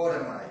မှုတွေပေါ်တ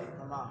ယ်မလားကြီး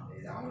မှန်ပါ ဒီ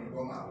ဒါမှမဟုတ်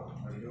ပေါ်မှာ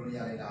ပေါ့ဒီလိုနေ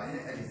ရာလေးလာရ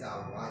င်အဲ့ဒီစာ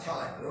ကိုဘာချောက်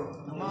လိုက်လို့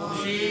သမုတ်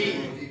စီ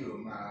ဒီလို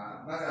မှာ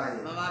မကရာ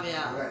ကြီး မှန်ပါ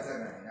ဗျာ ဒီကစက္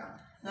ကန့်နေတာ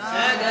သ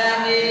က္က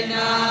နိ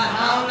နာ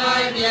ဟောင်းလို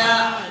က်ပြ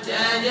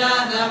ကြံကြ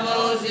သမု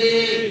တ်စီ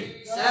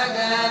သက္က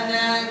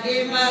နံကိ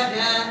မ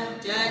ထံ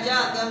ကြံကြ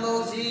သမု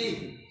တ်စီ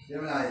ရှ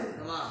င်းမလားကြီး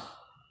ဓမ္မ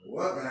ဝ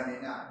က္ကဏိ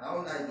နာနော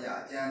က်လိုက်ပြ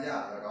ကြံကြ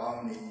၎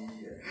င်းနီး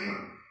တဲ့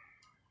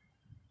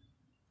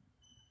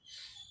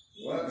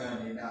ဝက္က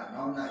ဏိနာ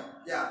နောက်လိုက်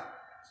ပြ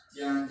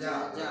ကြံကြ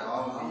၎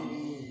င်း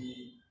နီး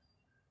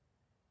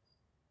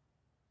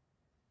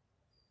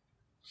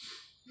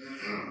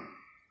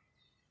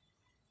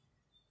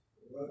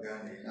ဝက္က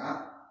ဏိနာ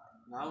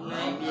နောက်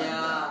နိုင်ပြ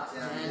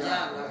ကြံကြ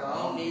၎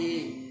င်းဤ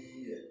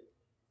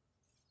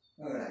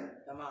ဟုတ်လား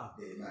ဓမ္မ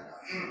ဒီမှာ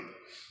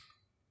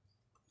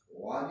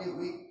ဝါဒီ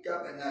ဝိက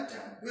ပန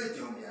တံတွေ့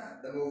ကြုံပြန်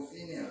သမုတ်စ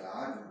ည်းနဲ့လာ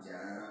တူကြံ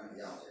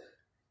ရောက်တယ်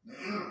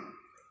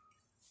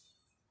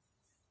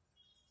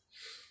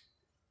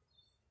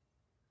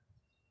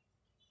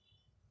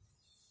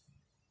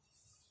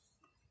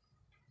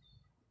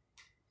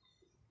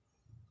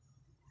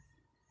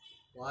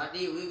ဝါ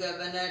တိဝိက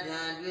ပနထံ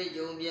တွေ့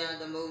ကြုံပြန်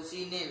သမုတ်စီ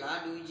နှင့်လာ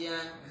တူကြံ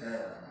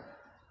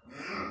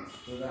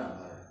ဆိုတာ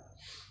ပါ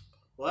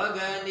ဝဂ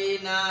န္ဒီ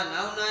နာ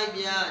နောက်၌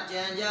ပြ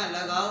ကြံကြ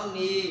၎င်း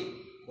ဤ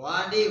ဝါ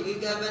တိဝိ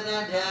ကပန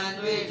ထံ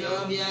တွေ့ကြုံ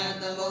ပြန်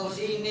သမုတ်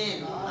စီနှင့်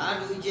လာ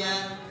တူကြံ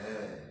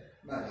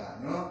မှတ်တာ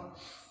နော်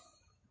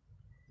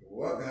ဝ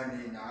က္က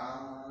ဏိနာ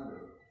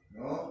လို့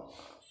နော်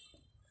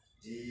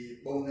ဒီ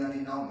ပုံစံ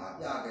လေးနောက်မှာ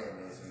ပြခဲ့မ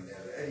ယ်ဆိုရ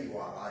င်လည်းအဲ့ဒီ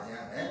ဝါပါကြ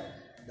မ်းပဲ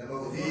သမု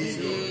တ်စီ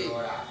လို့ပြော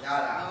တာရ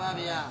တာ မှန်ပါ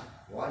ဗျာ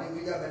ဝါဒီ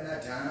ဝိကပန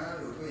ထံ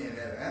လို့တွေ့ရင်လ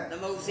ည်းပဲ သ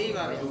မုတ်စီ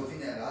ပါဗျာ သမုတ်စီ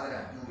နဲ့လာ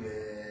တဲ့တူတ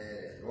ယ်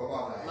ဘောပေါ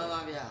က်လာ မှန်ပါ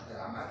ဗျာ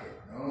ဒါမှခဲ့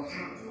နော်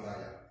ဆိုတာ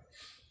ရ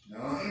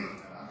နော်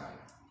ဒါမှ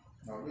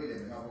တော့တွေ့တ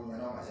ယ်နော်ပုံစံ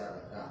တော့မှာရှာတ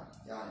ယ်ဒါ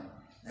ရ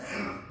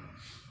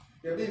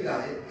တယ်ပြပြလာ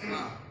လေ မှ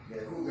န် ကဲ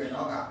ခုက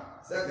တော့က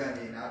စက္ကန့်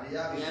နေနာတ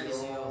ရားပြီး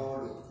တော့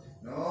လို့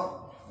နော်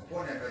ဘု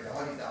န်းနဲ့တော့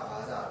ဟောဒီစာဘာ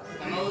သာလို့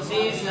သမုတ်စီ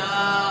စာ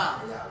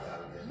ရရတ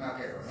ယ်မှတ်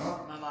ခဲ့တော့နော်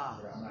မှန်ပါ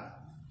ဒါမှ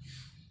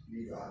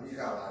ပြီးတော့ဒီ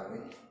ကပါ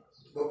လို့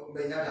ဘု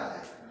ပိဏတာ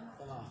လိုက် မှန်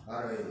ပါ ဘာ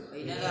လို့ ပိ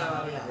ဏတာပါ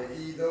ဗျာ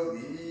ဒီတော့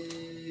ဒီ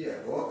ရဲ့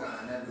ဘောကံ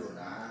နဲ့တို့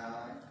နာ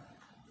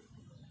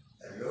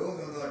အလုံး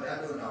စုံသောဓာတ်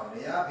တို့နောက်နေ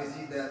ရာပစ္စ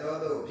ည်းတန်သော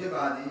သို့ဖြစ်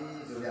ပါသည်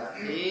ဆိုရ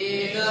ဤ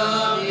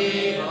သို့ဒီ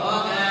ဘော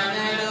ကံ၌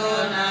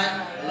တို့၌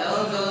အ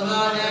လုံးစုံ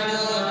သောဓာတ်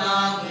တို့နော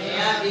က်နေ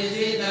ရာပစ္စ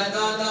ည်းတ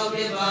သောသောဖြ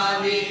စ်ပါ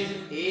သည်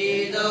ဤ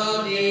သို့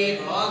ဒီ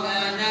ဘောကံ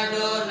၌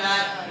တို့၌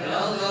အ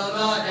လုံးစုံ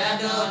သောဓာတ်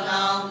တို့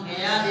နောက်နေ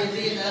ရာပစ္စ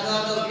ည်းတသော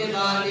သောဖြစ်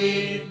ပါသ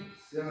ည်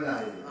ရှင်းမလား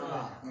ဟု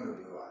တ်လို့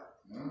ပြောပါ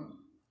နော်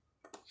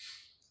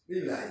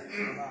ပြီးလိုက်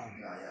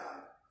ဟာရ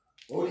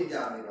ဘုရားကြ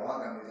ပြီဘော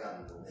ကံမိသား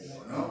စုကို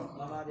နော်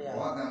မှန်ပါဗျာ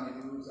ဘောကံမိ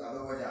သူသာ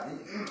သောဝကြပြီ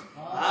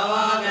ဘာဝ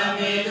က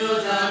မေတု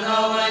သ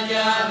သောဝကြ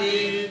တိ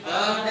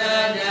သောတ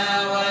တ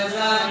ဝ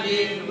ဇာတိ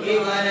ဝိ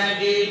ဝရ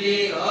တိတိ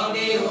ဩ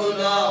တိဟု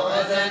သောဝ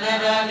ဇန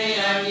တနိ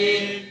အမိ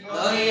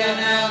သောယ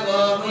နာ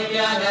ကိုဖွင့်ပြ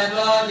တတ်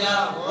သောကြော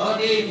င့်ဩ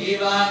တိမိ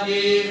ပါ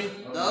ปี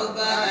ตุป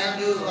ะ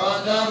ตุโห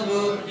ตุ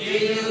กุจิ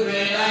ตุเว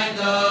ไลโ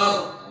ต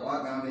บวก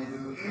กรรมิตุ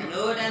อ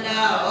นุทนา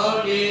โห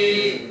ติ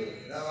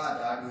သဗ္ဗ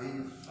ဓာတုဟိ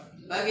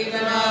ปกิป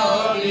นาโห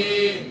ติ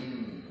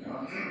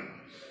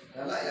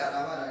ဒါလိုက်ရတာ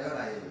ပါတော့ရောက်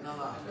လာရင်မှန်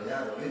ပါရ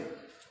တော့လေ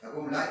အခု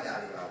လိုက်ကြ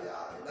တယ်ပါဗျာ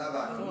သဗ္ဗ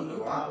ဓာတု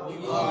ကဒါ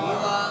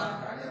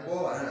နဲ့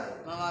ပေါ်ပါလား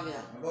မှန်ပါဗျာ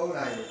မပေါ်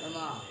လာရင်မှန်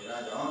ပါဒါ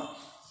ကြောင့်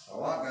ဘ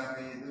ဝကံ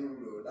မေတု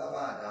လို့သဗ္ဗ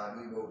ဓာ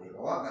တုဘုရားဘ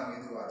ဝကံမေ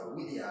တုကတော့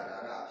ဝိတ္တရာဓာ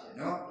ရအဖြစ်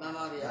နော်မှန်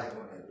ပါဗျာဒါ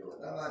ကိုလည်းပြော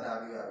သဗ္ဗဓာ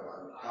တုကတော့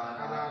ဘာ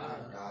နာဓာ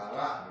ရ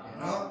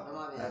နော်မှန်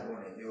ပါဗျာဒါကို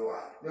လည်း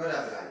ပြောတာ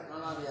ဗျာမှ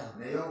န်ပါဗျာ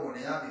နေရောကို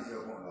နေရပြီဆို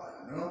တော့သွား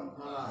တာနော်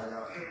မှန်ပါဒါကြော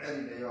င့်အဲ့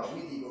ဒီနေရောဝိ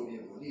တ္တိဘု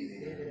ရားကိုသိစေ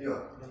တယ်ပြော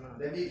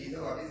တတိဒီ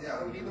တော့ပြည့်စရာ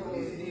ဝိတ္တိဘုရား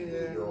သိစေ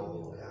ပြော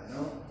ဗျာ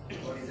နော်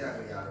ဘောဓိစက္က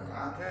ရာတော့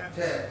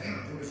တဲ့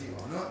သူမရှိ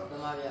ပါဘူးနော်မှ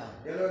န်ပါဗျာ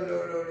ဒီ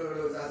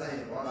လိုစားဆိုင်ရ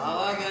င်ဘာ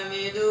ဝက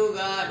မိတုက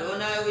ဒု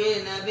နာဝိ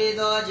နပိ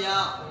သောကြော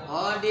င့်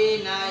ဟောတိ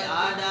၌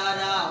အာဒါ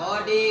ရဟော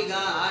တိက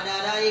အာဒါ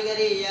ရဣက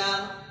ရိယ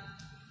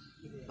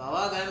ဘာဝ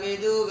ကမိ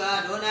တုက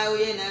ဒုနာ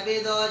ဝိနပိ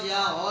သော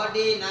ကြောင့်ဟော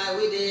တိ၌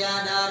ဝိတယ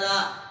ဒါရ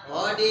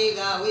ဟောတိက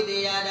ဝိတ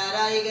ယဒါရ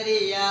ဣကရိ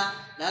ယ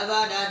လဘ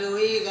ဓာတု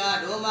ဟိက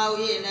ဒုမ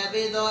ဝိန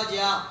ပိသော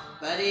ကြောင့်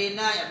ပရိ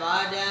၌အဘာ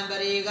ဒံပ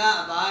ရိက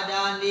အဘာ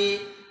ဒာနိ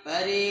ပ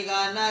ရိက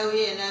၌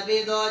ဝိနပိ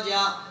သော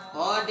ကြောင့်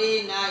ဟောတိ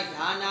၌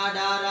ဌာနာ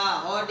ဒါရ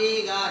ဟောတိ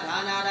ကဌာ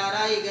နာဒါရ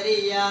ဣကရိ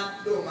ယ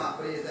တို့မှပ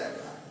ရိသတ်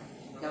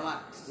ဓမ္မ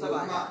စ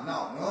ပါမှနော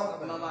က်နော်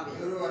မှန်ပါဗျာ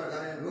တို့ကတော့ဒါ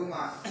နဲ့တို့မှ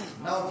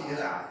နောက်ကြည့်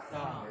လား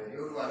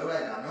တို့ကလောက်လို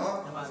က်တာနော်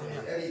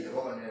အဲ့ဒီသ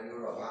ဘောနဲ့တို့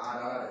တော့ဘာအာ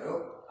ရလဲတို့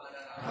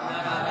ဌာ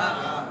နာဒါ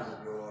ရ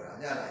ပြောတာ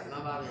ညလိုက်မှ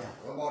န်ပါဗျာ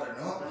ဘောပေါတယ်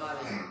နော်မှန်ပါ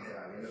ဗျာအဲ့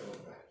ဒါလေးလို့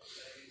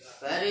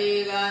ပရိ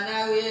ကနာ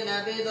ဝိန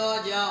ပိသော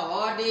ကြောင့်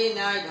ဟောတိ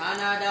၌ဌာ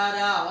နာဒါ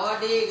ရဟော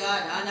တိက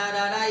ဌာနာ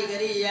ဒါရဣက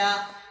ရိယ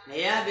နေ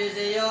ယပစ္စ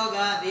ယောက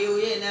တိ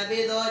ဝိနပိ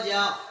သော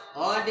ကြောင့်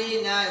ဟောတိ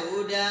၌ဟူ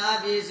တံအ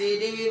ပစ္စည်း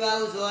တိဝိပါ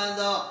ဟုဆိုအပ်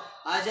သော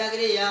အာချက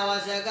ရိယာဝ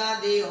ဆက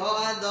တိဟော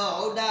အပ်သော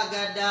ဥဒ္ဒက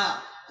တ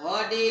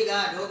ဟောတိက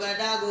ဒုက္က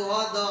တကို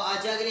ဟောသောအာ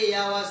ချကရိ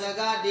ယာဝဆ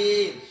ကတိ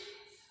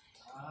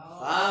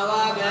ဘာဝ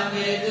က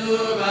မေတု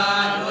က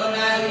ဒု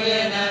နာဝိ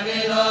နပိ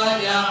သော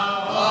ကြောင့်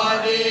ဟော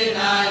တိ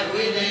၌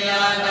ဝိတယ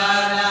ဒါ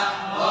ရ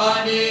ဟော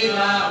တိက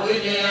ဝိ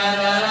တယ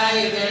ဒါရ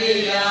ဣကရိ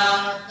ယာ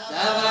သ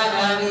ဗ္ဗ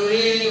ဓာတု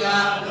ဟိက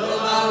ဒု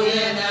မဝိ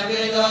န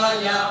ပိသော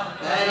ကြောင့်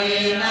ပရိ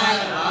၌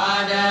ဘာ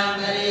ဒံပ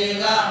ရိ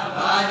က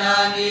ဘာဒာ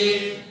နိ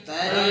ပ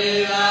ရိ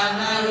က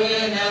၌ဝိ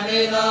နပိ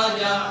သော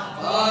ကြောင့်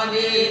ဟော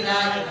တိ၌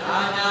ဌာ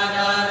နာ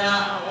ဒါရ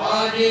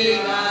ဟောတိ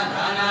က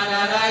ဌာနာ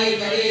ဒါရဣ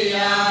ကရိ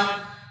ယာ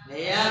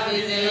နေယပိ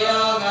စ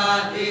ယောက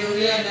တိ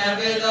ဝိန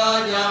ပိသော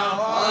ကြောင့်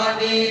ဟော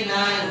တိ၌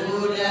ဟူ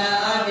တံ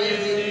အပစ္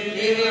စည်း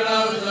တိဝိပါ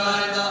ဟုဆိုအ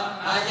ပ်သော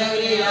အာချက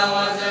ရိယာဝ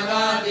ဆက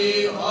တိ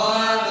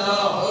ဟော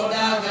သောဟောတ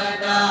က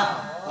တ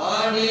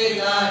ဟောတိ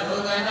ကဒု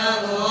က္ကနာ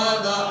ကိုဟော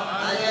သော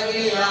အာချက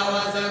ရိယာဝ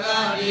ဆက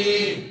တိ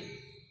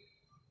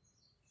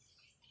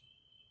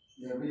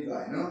ညပြီးပါ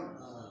နော်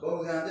ပုံ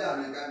စံပြ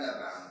ပြီးကတ္တ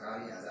ပါကာ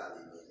ရိယာစာ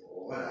တိဟု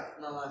တ်လား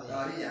မှန်ပါဗျာကာ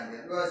ရိယံက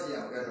တွားစီ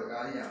အောင်ကဲတော့ကာ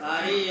ရိယံကာ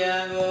ရိယံ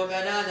ကိုက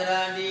ရဒ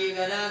ရာတိက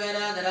ရကရ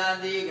ဒရာ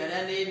တိကရ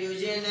ဏီပြု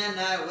ခြင်း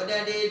၌ဝတ္တ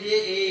တိဖြ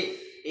စ်၏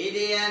ဣ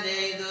တိယတေ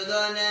သို့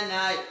သော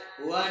၌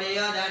ဝါရ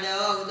ယောဓာ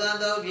တောဥသော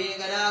သောဖြင့်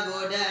ကရ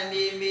ကိုဓာ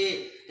မိမိ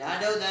ဓာ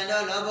တုတန်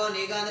တော်လောဘော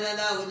နိကန္တရ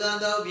တဥသော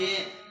သောဖြ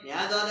င့်မြ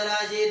တ်သောတ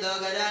ရားရှိသော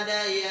ကရတ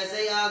၏အ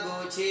စိတ်အား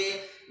ကိုချေ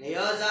နေ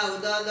ယောဇဥ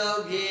သောသော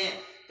ဖြင့်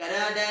ကရ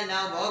တ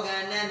နောဘောဂ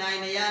ဏ၌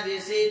နေယပ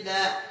စ္စည်းတ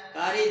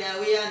ကာရိတ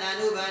ဝိယနာ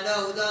နုဘန္တော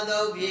ဥသော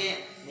သောဖြင့်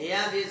နေယ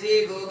ပစ္စ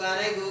ည်းကိုကာ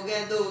ရိတ်ကို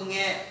ကဲ့သို့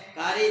ငဲ့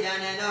ကာရိဒ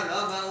ဏနော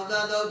လောဘဥ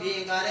သောသောဖြ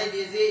င့်ကာရိတ်ပ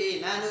စ္စည်း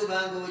နာနုဘံ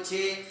ကို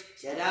ချေ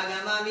ယထာက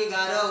မ္မမိ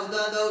ကာရောဥ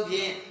သောသောဖြ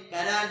င့်က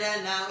ရတ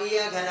နောဣယ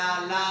ခရာ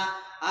လာ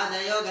အတ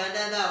ယောကတ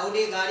တဥ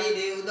ဒိကာရိ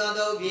တေဥသော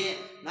သောဖြင့်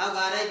နောက်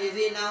ကာရိတ်ပစ္စ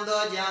ည်းနောင်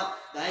သောကြောင့်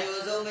တန်ရုံ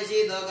ဆုံးမရှိ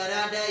သောကရ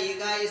တဤ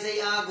ကာယစိ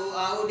တ်အားကို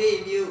အာဟုတိ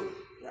ပြု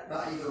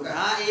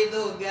ဒါဤ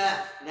သို့က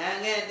နံ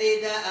ငဲ့တိ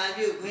တအ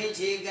ပြုခွင့်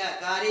ချေက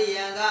ကာရိ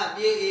ယံက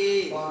ပြည့်၏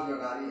ဘောက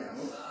ကာရိယံ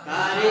ဟုတ်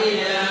ကာရိ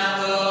ယံ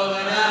ကိုက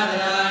ရဒ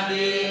ရာ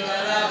တိက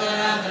ရက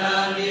ရဒရာ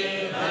တိ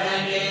ဗရ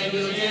ဏေ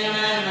ပြုခြင်း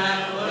၌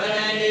ဝရ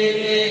ဏိ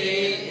ပြည့်၏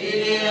ဣ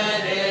တိယ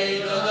တေ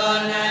သောသော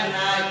၌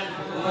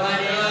ဝ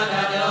ရယော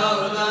ဓာတော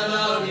ဥသော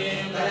သောဖြ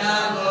င့်ကရ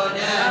ကို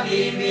ဓာ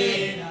မိမိ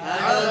အ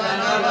တုသံ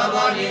သောလော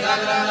ဘောနိက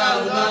ကရကဥ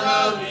သော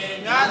သောဖြင့်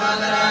မြတ်သော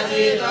တရား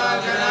ရှိသော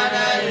ကရတ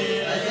၏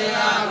အစေ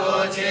အား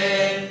ကိုချေ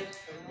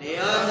နေ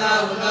ယောဇ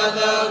ဥသော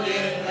သောဖြ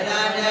င့်ကရ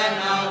တ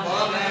နော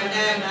ဘောဂန္တ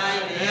၌နေ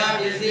ယ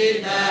ပစ္စည်း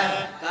တ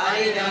ကာ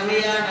ရိတဝိ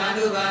ယနာ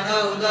နုဘန္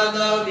တောဥသော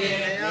သောဖြင့်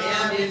နေယ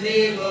ပစ္စ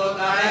ည်းကို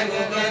ကာယ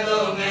ကိုကဲ့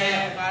သို့ငဲ့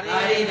ကာ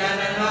ရိတ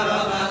နနော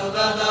လောဘဥ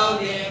သောသော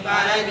ဖြင့်ကာ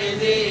ယပစ္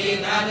စည်း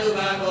နာနုဘ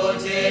န္ကို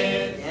ချေ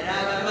ယရ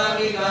ကမ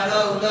မိကာ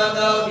ရောဥသော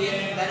သောဖြ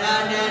င့်ကရ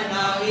တ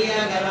နောဣယ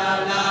ကရာ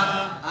လာ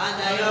အ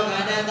တယောက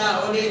တတ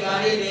ဥဒိကာ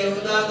ရိတေဥ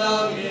သောသော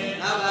ဖြင့်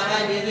နောက်ကာယ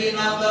ပစ္စည်း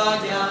နောက်သော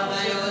ကြောင့်တ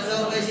န်ရုံ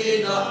ဆုံးမရှိ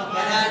သောက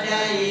ရတ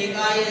ဤ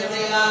ကာယ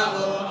စိတ်အား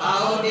ကိုအာ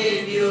ဟုတိ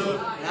ပြု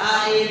လာ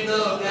ဤ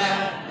သို့က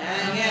နံ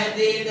ငဲ့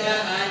တိတ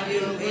အ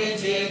ပြုခေ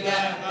ချေက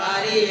ကာ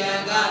ရိယံ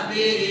က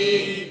ပိရိ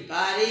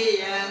ကာရိ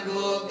ယံ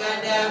ကိုကတ္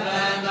တ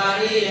ဗံကာ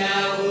ရိယံ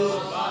ဟု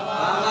ဘာ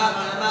ဝ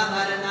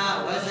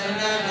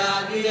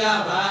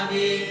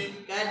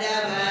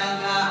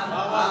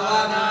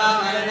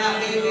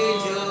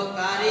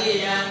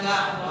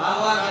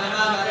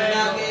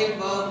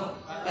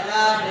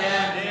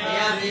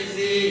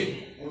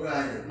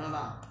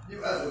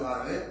ဆိုပါ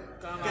လေ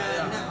ကံ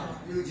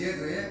ပြုခြင်း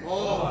ဆိုရင်ဩ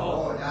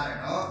ရတယ်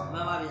နော်မှ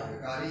န်ပါဗျာ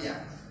ကာရိယရ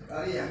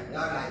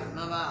တာ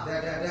မှန်ပါကရ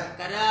ဒ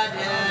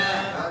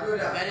ဓာတု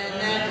ဒကရဏ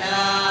ထ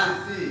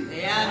တ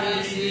ရားပ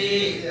စ္စ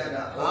ည်း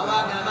ဘာဝ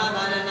ဓမ္မ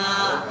သာရဏတက်လာ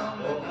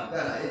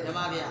ဓမ္မ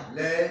ဗျာ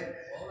လေ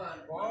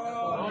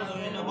ဘောဆို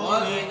ရင်နှစ်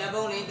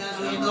ပုံလေးတန်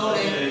ဆိုရင်သုံး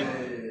လေး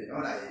ဟု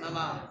တ်လားမှန်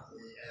ပါ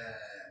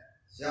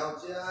ယော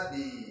က်ျား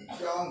ဒီ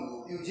ကျောင်းကို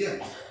ပြုခြင်း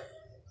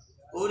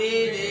ဥရိ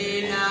ဒေ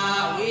နာ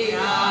ဝိ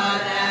ဟာ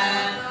ရံ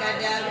ကတ္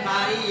တမာ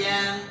ရိယံ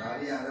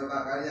တို့ပါ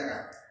ကာရိယက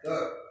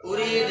တော့ဥ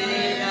ရိဒေ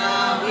နာ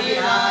ဝိ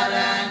ဟာ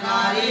ရံမာ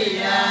ရိ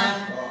ယံ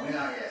ဟောမင်း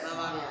လားရဲ့မှန်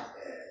ပါဗျာ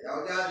ယော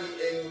က်ျားဒီ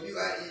အိမ်ကိုပြု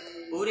အပ်၏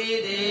ဥရိ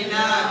ဒေ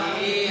နာ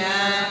ဂေဟံ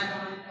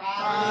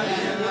ကာရိ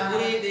ယံဥ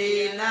ရိဒေ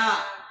နာ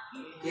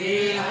ဂေ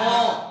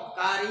ဟော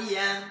ကာရိ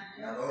ယံ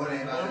ဘောနေ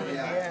ပါ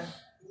ဗျာ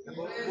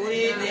ဥ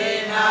ရိဒေ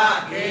နာ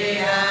ဂေ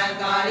ဟံ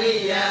ကာရိ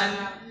ယံ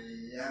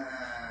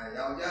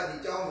ယောက်ျားဒီ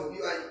ကျောင်းကို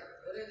ပြုအပ်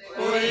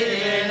ဥရိ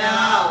ဒေနာ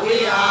ဝိ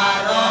ဟာ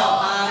ရော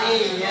ကာရိ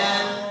ယံ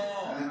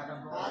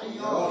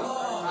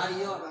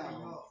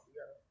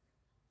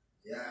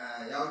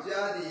ယော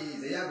က်ျားဒီ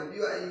ဇယကို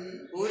ပြုအပ်၏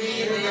ဥရိ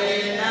ဒေ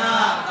နာ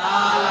ကာ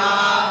လာ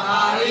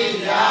ကာရိ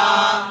ယာ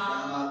ဓ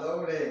မ္မ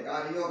သုံးလေကာ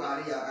ရိယောကာ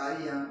ရိယာကာ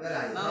ရိယံအဲ့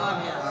ဒါကြီးမှန်ပါ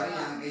ဗျာကာရိ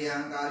ယံကေယံ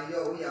ကာရိ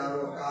ယောဝိဟာ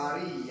ရောကာ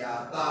ရိယာ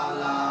ကာ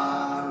လာ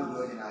လို့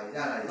ပြောနေတာကြီးရ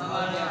တာကြီးမှန်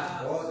ပါဗျာ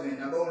ဘောဆိုရင်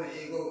နှပုံးလေး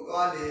အေကို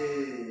သွားလေ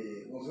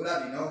ဘုံဆိုရ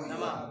ပြီနော်မှ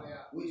န်ပါ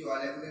ဝိကျော်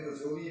လည်းဦးသိန်းတို့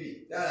ဆိုပြီးပြီ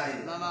ရတာ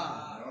ကြီးမှန်ပါ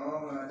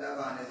နော်တ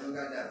ပါနဲ့သုက္က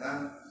တဗံ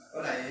ဟု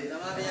တ်လားကြီးမှ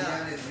န်ပါဗျာ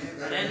နဲ့ဆိုရင်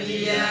ကရဏီ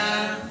ယံ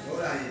ဟုတ်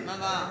လားကြီးမှန်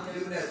ပါ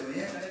ပြုနဲ့ဆိုရ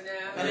င်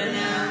ကရ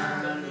ဏံ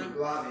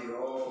သွားပြီး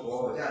တော့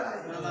ဘောကြလာ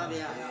ကြီးမှန်ပါ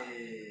ဗျာ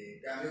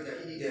ကံလို့ဣ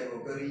တိတဲ့ကို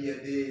ကရိယ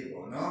တိ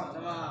ပေါ့နော်မှ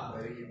န်ပါက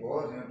ရိဘော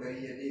ဆိုရင်ကရိ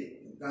ယတိ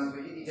ကံ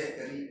ဆိုဣတိတဲ့က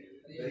ရိ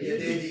ယ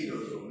တိတိ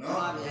လို့ဆိုနော်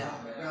မှန်ပါဗျာ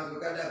ကံဆို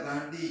ကတ္တဗ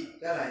န္တိ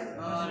ကြလာကြီး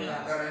မှန်ပါဗျာ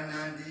ကရ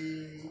ဏံတိ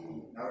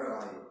နောက်တော့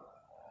ပါကြီး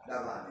တ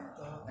ပါနဲ့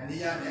အနိ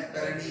ယနဲ့က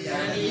ရဏီယ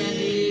တိ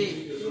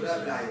ဆိုရ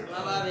ပလာကြီးမှ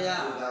န်ပါဗျာ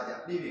ဆိုတာကြ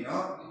ပြီးပြီ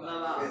နော်မှန်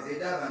ပါဇေ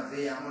တဗံဇေ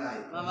ယံမလား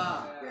မှန်ပါ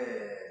ကဲ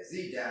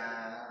ဇိတံ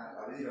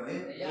ဘာဖြစ်လို့ဟဲ့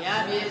ရ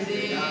ပစ္စ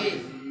ည်း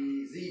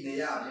ဇိနေ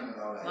ရအဖြစ်မ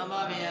ကောင်းလားမှန်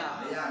ပါဗျာ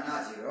နေရနာ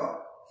ချီတော့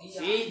ဇိယ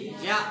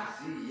ဖြ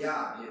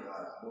စ်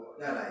သွားတာဟုတ်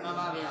တက်လိုက်မှန်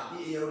ပါဗျာဒီ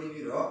အယုတ်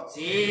ပြီးတော့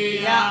ဇေ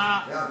ယရ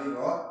ပြီး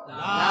တော့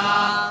လာ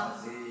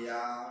ဇေယ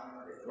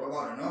တဲ့ဘော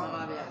ပေါက်တယ်နော်မှန်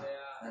ပါဗျာ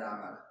အဲ့ဒါ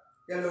မှ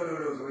ကဲလို့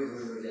ဆို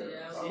ကြ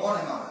ဘော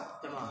နေမှာလား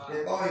ဒီ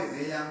ပေါင်း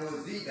ဇေယံကို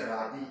ဇိတ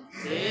ရာတိ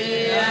ဇေ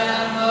ယံ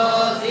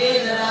ကိုဇိ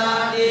တရာ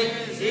တိ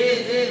ဇိ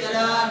တ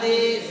ရာတိ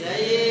ဇေ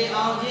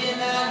အောင်ခြင်း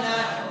နာ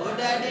ဝတ္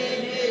တတိ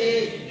ပိ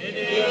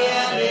ဒီယ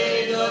ပိ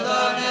တော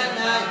သောန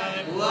၌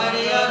ဘဝရ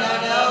ယောတ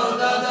တော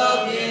သော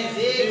ဖြင့်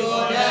ဇေကို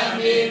ဓမ္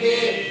မိပိ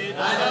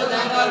အတု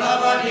တံသောလော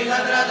ဘတိက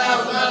တရတော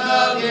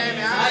သောဖြင့်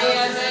အာယ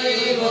စေ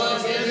ကို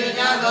ခြေစ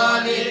ကြသော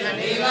နိ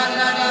ဧကတ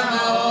ရဓမ္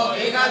မော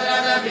ဧကတရ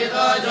ဓမ္ဖြစ်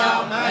သောကြော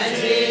င့်မ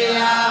ရှိ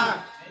ယ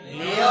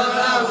နိယောသ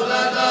ဝုတ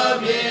သော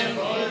ဖြင့်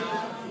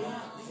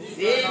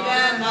ဇေ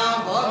တံမော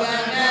ဘောဂ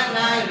န္တ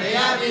၌နေယ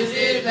ပစ္စ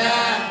ည်းတံ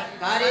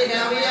ကာရိတ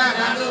ဝိယ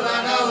ဓာတုဘ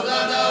န္တော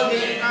သောဖြ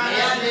င့်နေ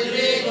ယပစ္စ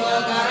ည်းကို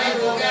ကာရိ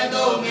ကိုကဲ့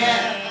သို့ငဲ့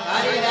ကာ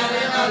ရိတ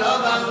ဝိယလော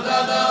ဘဝု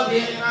သောဖြ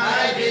င့်ကာ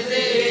ရိပစ္စ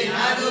ည်း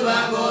ဓာတုဘံ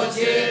ကို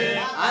ချေ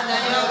အတ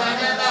ယောကန္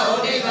တသောဩ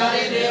ဒိကာ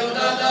ရိတေဝ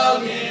သော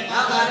ဖြင့်အ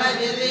ကာရ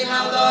ပစ္စည်း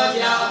နောက်သော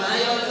ကြောင့်သံ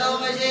ယောဆုံး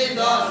မရှိ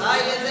သောသာ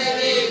ယစိတ်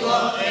လေး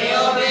ကိုအေ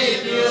ယောပိ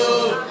ပြု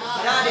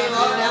ရာဒီ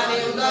ဘောဓာတိ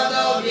ဥ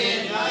သောဖြင့်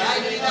ယာ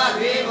တိတ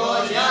တွေဘော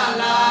ရှာ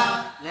လာ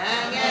လံ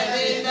ငဲ့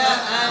သိတ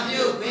အ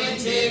ပြုပင်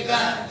ချေက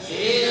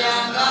ရေယံ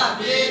က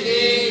ပြေ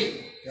တိ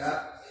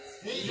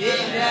ယေ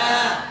ဒာ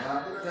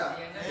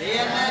ရေယ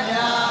န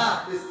တာ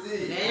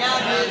နေယ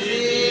ပစ္စ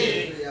ည်း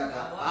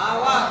ဘာ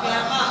ဝက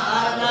မ္မအာ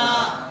ရဏ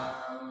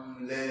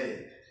လေ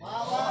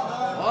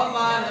ဘော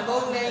မာန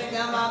ဘုံနေက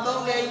မ္မ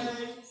သုံးနေ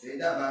စေ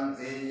တဗံ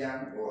ဇေယံ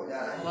ဘောရ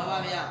တာမှန်ပါ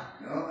ဗျာ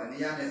နော်အနိ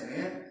ယနဲ့ဆိုရ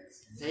င်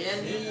ဇေယ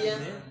နိယ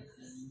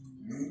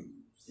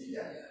သိရ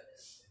တယ်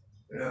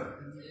ဘယ်တော့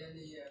ဇေယ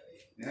နိယ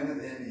နည်းနည်း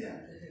ဇေယနိယ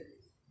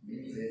မိ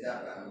စေတ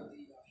ဗံ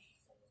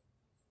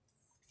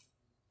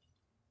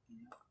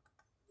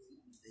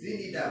ဇိ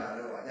နိတဗံ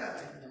လို့ပြောကြတ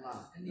ယ်နော်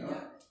အနိယဟမ်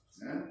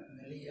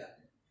အနိယ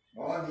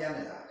ဘောအနိယ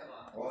နဲ့လား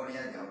ဘောအနိယ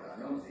ကြောင့်လား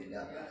နော်ဇေတ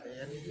ဗံဇေယ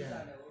နိယဟ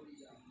မ်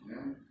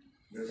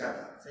လို့ချ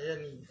တာဇေယ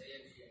နိ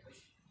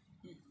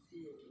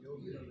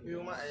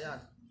ပြုံးမအရာ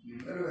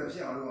အဲ့လိုပဲဖြ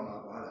စ်အောင်လုပ်ရမှာ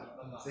ပါလား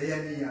ဇေယ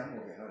နိယဟု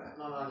တ်ကဲ့ဟုတ်လား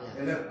မှန်ပါဗျာ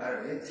အဲ့လိုအဲ့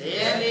တော့ဇေ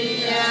ယနိ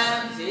ယ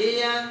ဇေ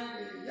ယံ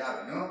ရ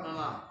ပြီနော်မှန်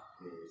ပါ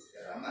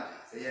ရမတ်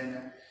ဇေယန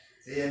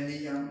ဇေယနိ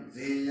ယ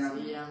ဇေယံ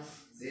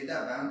ဇေတ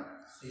ဗံ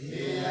ဇေ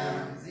ယံ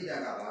ဇိတ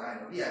ကဘာ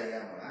လဲပြရရ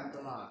မှာလားမှ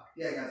န်ပါ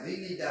ပြရကဇိ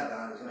နိတဗံ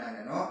လို့ဆိုရတ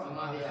ယ်နော်မှန်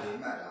ပါဗျာဒီ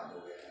မှတ်တာဟု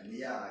တ်ကဲ့အနိ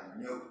ယ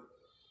ညုတ်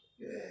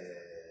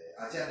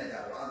အာချက်နဲ့ကြ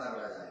တော့အာသဗ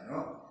ရာကြတယ်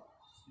နော်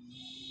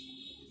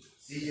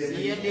ဇီယ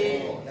တိရ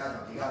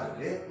တော့ဒီကားလို့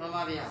လေမှန်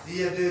ပါဗျာဇီ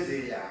ယတိဇေ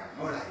ယ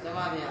ဟုတ်လားမှန်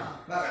ပါဗျာ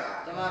မှတ်လား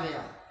မှန်ပါ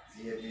ဗျာ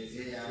ဇီယတိ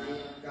ဇေယကံ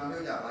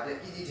လို့ကြပါတဲ့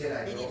ဣတိထဲ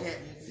လိုက်တော့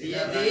ဇီယ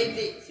တိ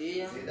ဇေ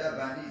ယဇေတဗ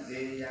န္တိဇေ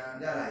ယ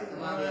ကြလာပြီမှ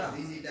န်ပါဗျာ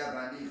ဇီစိတဗ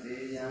န္တိဇေ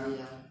ယ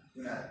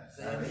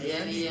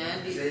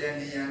Zeyaniyanti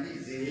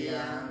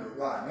Zeyan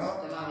Luwa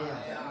no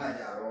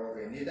Majaro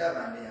Nida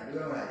Bandia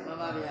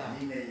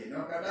Nine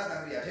no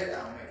Kata Ted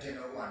on a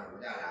 10 of 1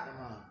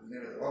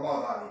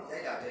 Wababa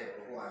Jaya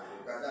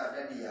Kata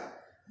Dadia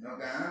no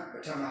Gan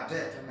Pachama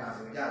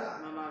Yala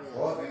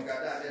Open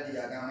Kata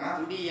Dadia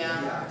Gama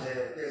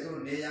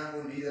Pesu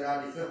Neyangu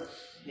Nidra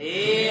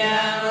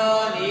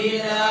Neyango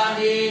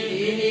Nidradi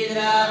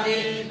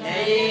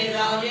Nei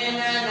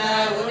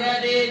Raujana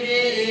Udadi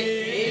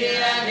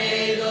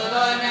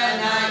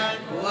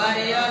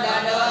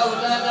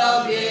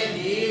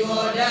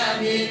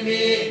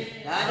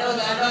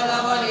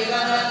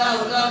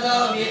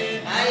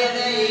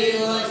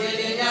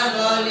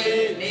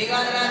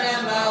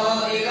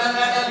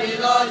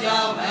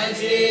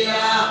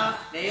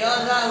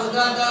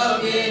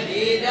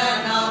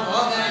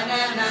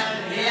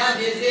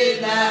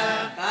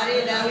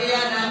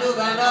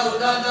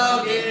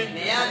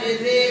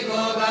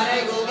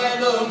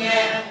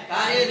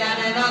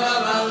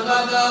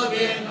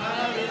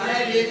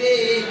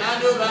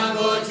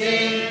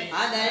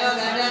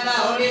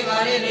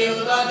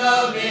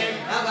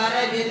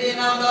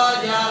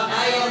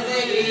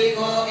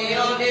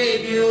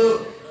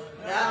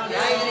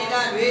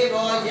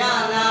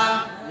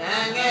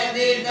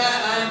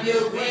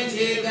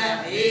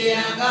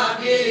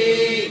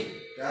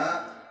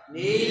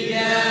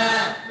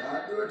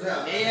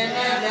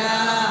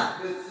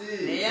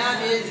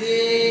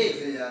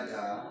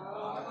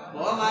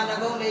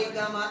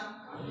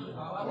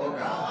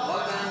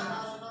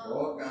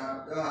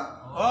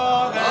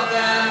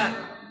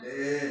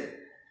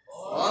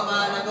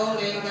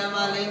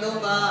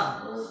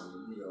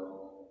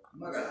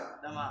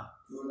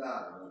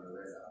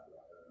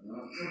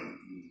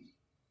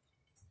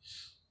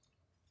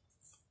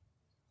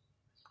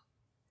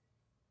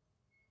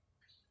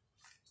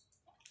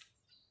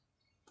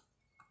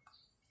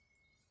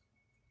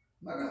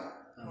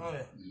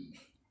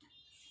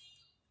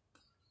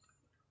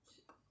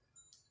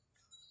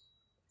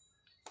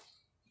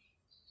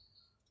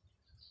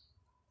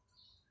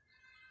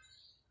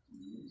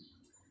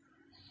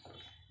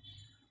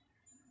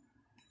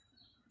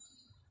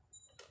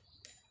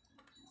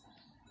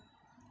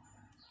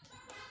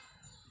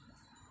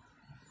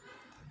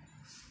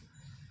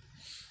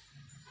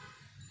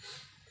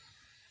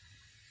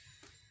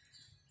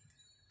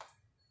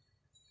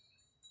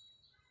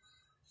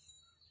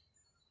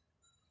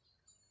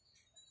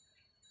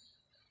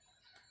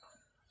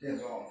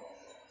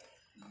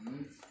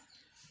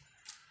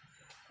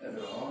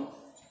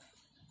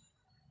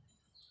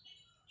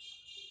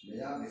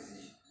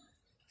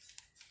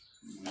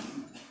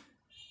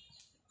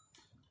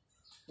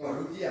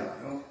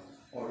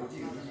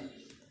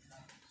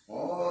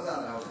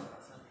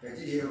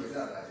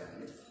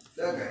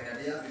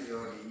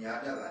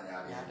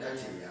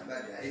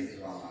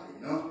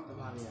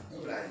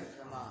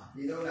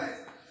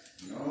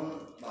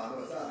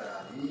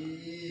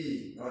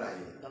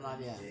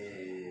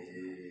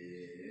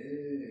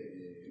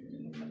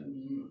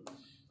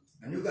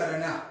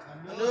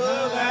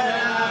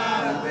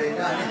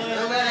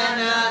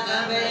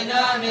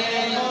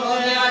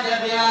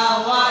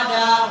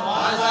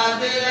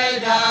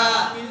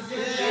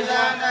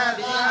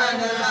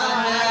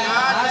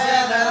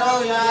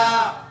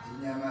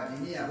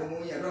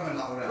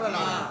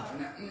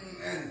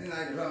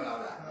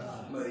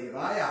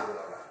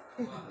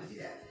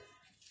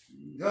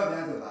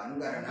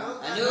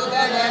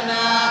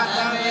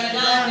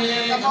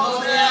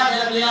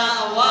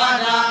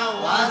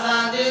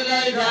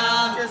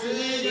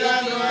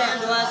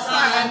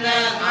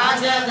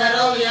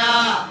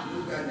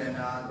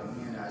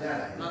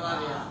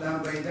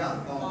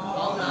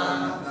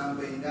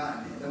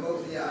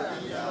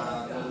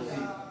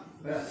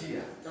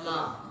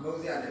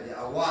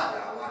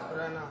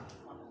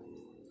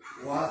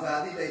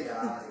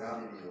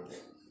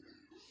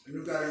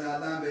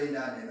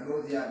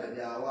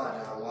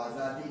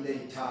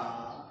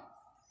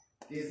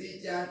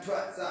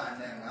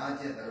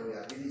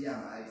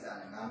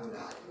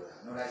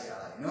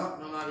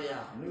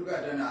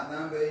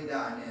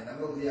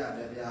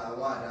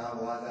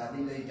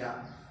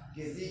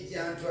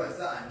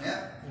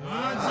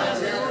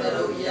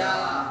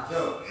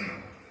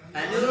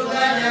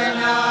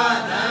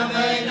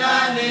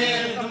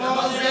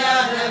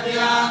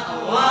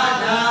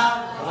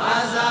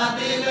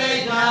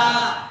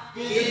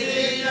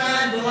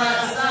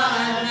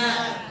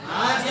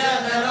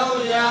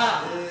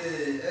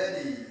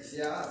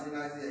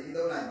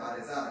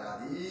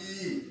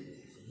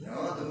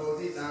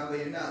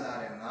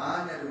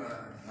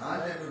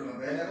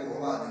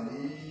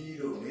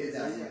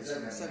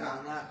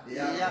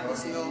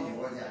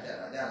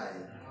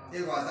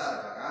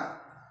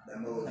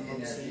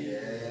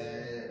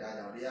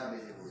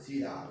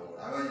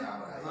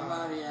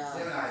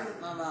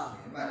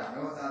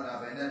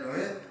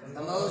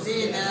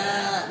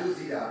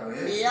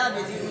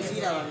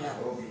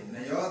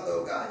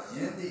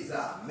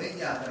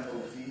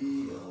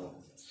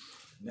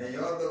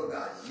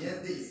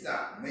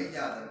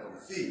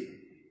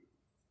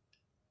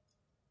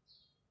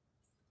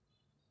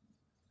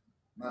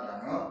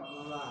Madano,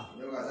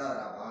 Yoga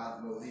Zara,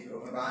 Mosito,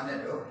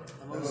 Banedo,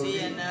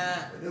 Mosiana,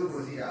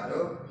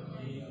 Lucusirado,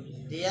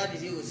 Dia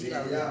Bizusira,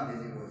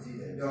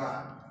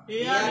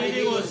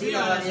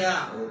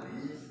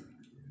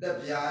 the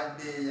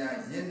Piadia,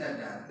 Yenna,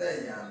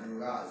 Dayan,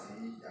 Lugasi,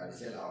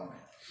 Yadiselam,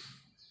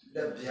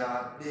 the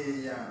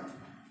Piadia,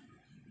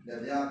 the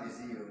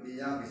Yabisi, the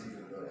Yabisi.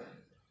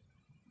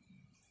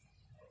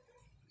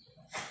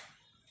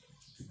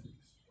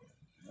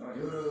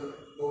 You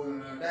go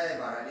die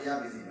by the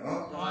Yabisi, no?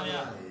 Now,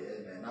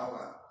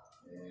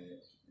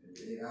 the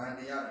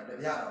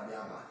Piano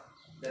Yama,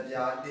 the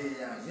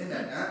Piadia,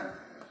 Yenna,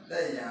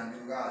 Dayan,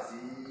 Lugasi.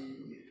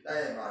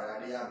 Đây mà là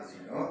đi ăn gì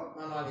nữa,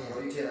 rồi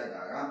đi chơi là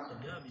cả,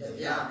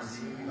 đi ăn gì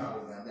cũng là một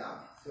vấn đề.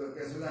 Rồi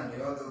cái số là nhiều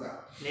đâu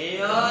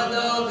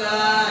cả,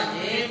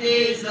 Yedi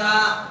sa,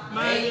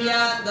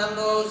 Maya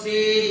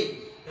Dambosi,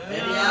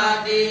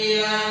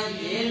 Yadiya,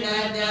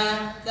 Yinada,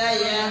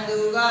 Daya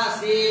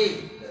Dugasi.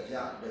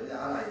 Đẹp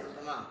này,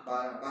 bà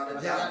đẹp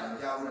làm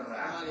sao được mà,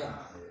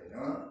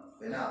 nó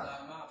thế nào?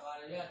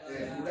 Thì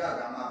chúng ta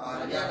cả mà bà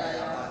đẹp này,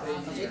 bà thấy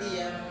gì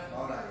à?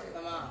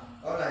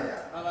 Có này à?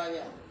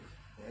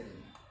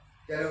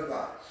 Cái đâu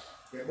cả,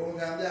 cái bông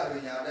tham gia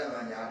về nhà đây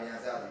mà nhà đi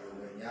ăn sao thì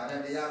nhà đây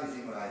đi ăn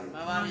gì mà lại,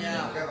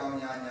 cái bao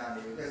nhà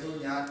thì cái số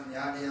nhà đi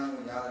ăn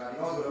nhà là đi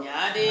đâu rồi?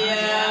 Nhà đi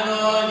ăn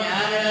rồi,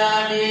 nhà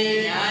ra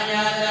đi,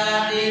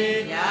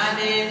 nhà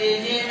đi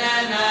đi na,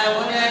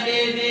 buồn đi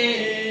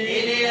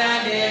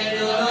ra đi,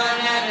 đồ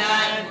nhà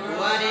này,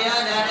 qua đi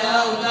ăn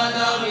đâu,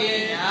 đâu đi,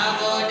 nhà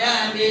cô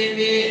đang đi,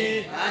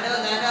 ăn đâu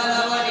là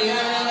qua đi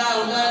ăn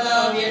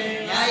đâu đi,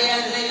 nhà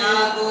yên sinh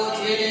à cô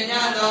chỉ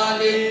nhà đó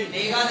đi,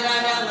 đi con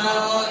ra đâu mà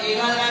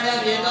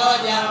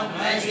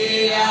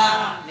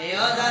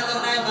nếu ta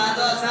không ai mà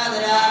tôi xa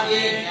ra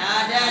vì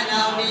nhà đen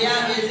nào đi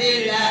ăn vì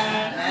gì là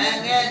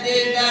nghe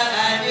tin ta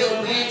là nhiều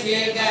mấy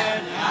chuyện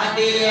cả nhà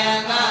đi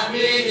ăn ngã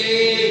đi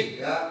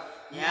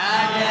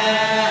nhà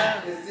đen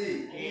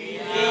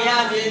đi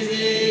ăn vì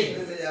gì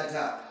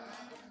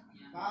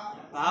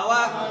bảo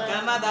quá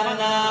cảm ơn ta na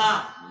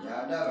nhà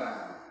đó mà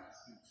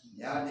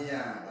nhà đi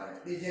ăn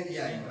đi trên đi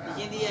ăn mà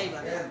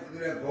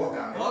cái bố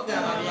cả mà bây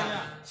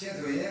trên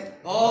rồi nhé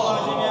rồi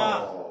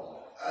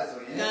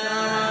nhé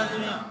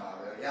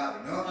ya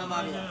no mama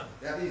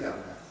ya đi đâu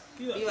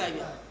đi vậy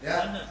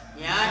ya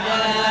nhà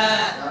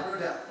đen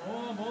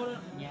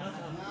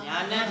nhà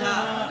nét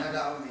ha nhà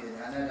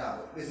đâu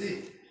cái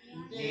gì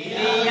đi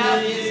ăn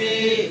vì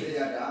gì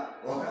ya đã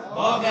bố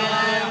cả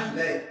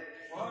đây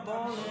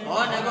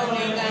bố nó công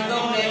lên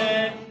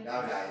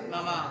đâu lại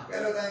mama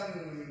cái đó đang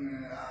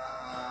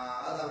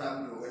ở đâu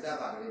làm đủ cái đáp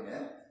án này nè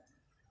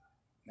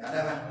nhà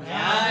đáp án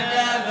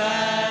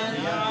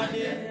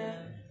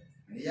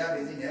đi ăn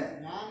cái gì nè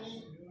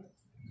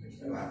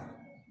đúng không?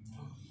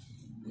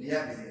 Đi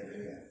ăn cái gì vậy?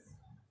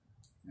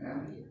 Hả?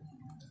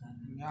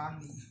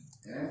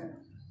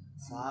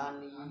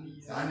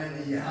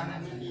 Sani ya.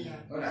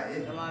 Có lại.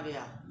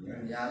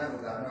 Nhà đó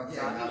cũng là nó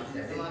kia nhà gì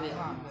đấy.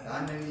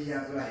 Sani ya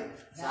có lại.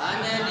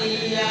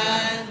 Sani ya,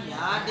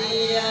 nhà đi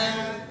ăn.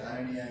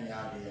 Sani ya nhà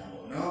đi ăn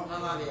nó.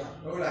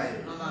 Có lại.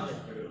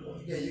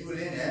 Cái gì cũng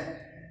lên nè.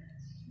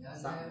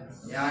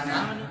 Nhà na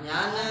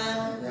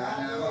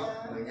có,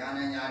 người nhà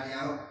đi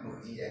ăn một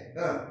gì đấy.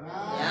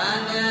 Nhà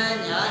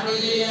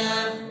đi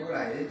ăn. Có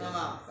lại.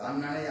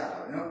 Sani ya là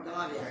nó.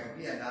 Cái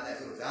nhà này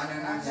số Sani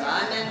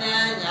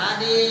nhà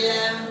đi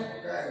ăn.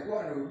 cái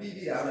quan đầu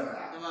đi đâu đó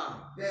mà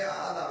cái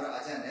ở đâu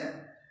là chân đấy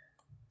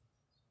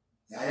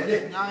nhà đi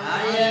ăn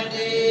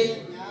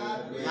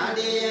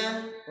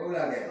không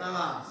là cái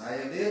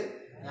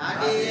nhà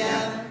đi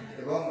ăn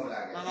thì có một là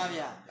cái đó là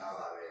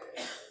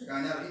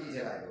cái nhà đi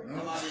thế này của nó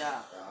bây giờ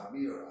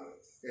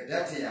cái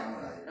đất thì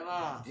ăn lại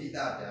đi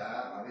ta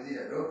đã mà cái gì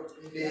đó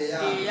đi ya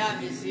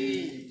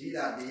đi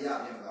ta đi ya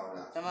nhưng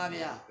mà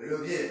là rồi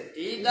biết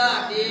đi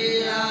ta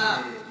đi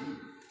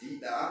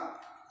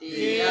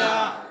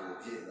ya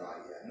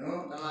no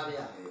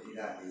Tamabia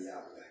tidak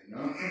no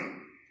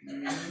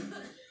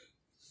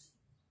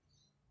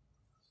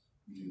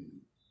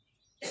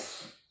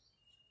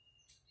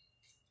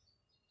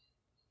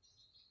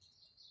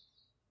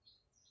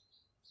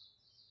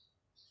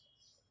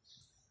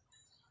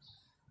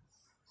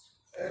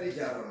Eri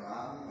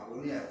jarona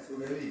abunya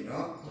sudari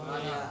no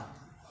Tamabia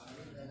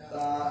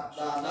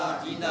ta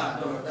kita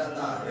do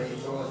ta rei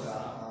chosa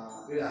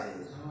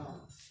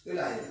Cái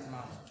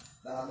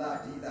ta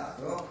chỉ ta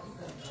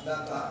đó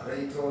ta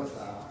rây cho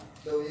sa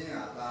tôi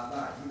nhớ ta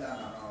chỉ ta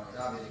nào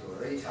ra về của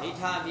rây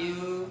tha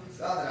view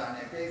sa ra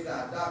này cái sa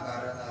ta cả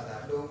ra sa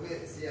đông biết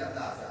xia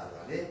ta sa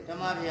rồi đấy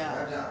Tamma bia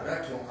ra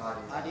trồng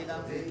adi ta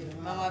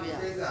mama bia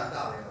cái sa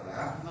ta về rồi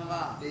hả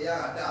mama đi ra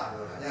ta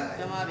rồi hả này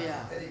Tamma bia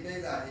cái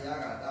sa đi ra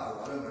cả ta rồi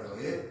mà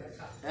rồi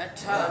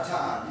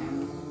tha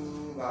view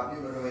và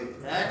view rồi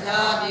tha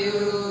view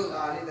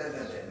ta đi tới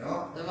đây nó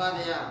Tamma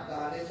bia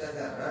ta đi tới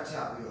đây ra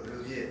view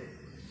rồi gì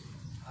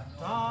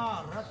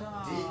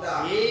Gita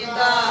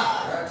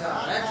Ratha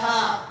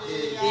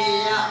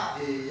Iya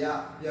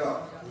yo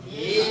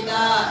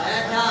Gita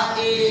Ratha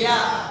Iya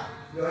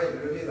yo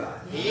itu dia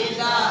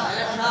Gita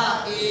Ratha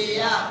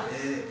Iya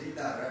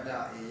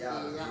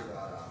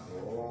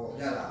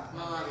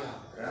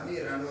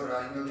人多少？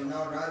你那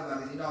哪里嘛？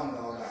你那么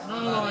多的？那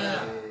么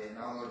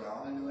多，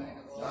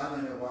咱们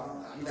的话，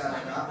你大那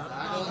个？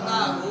大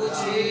不起。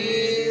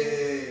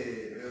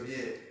对不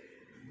对？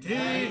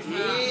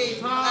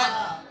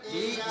提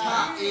他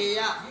伊呀。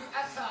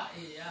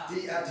第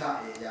二场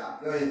也呀，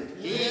对。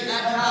第二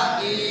场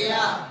也呀。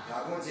他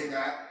讲这个。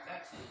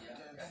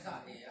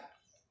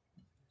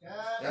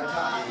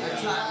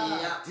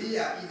第二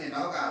一年那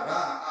个拉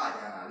阿家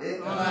那里，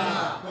讲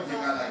这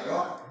个来着。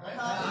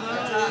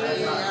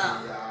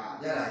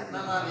妈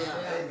妈别，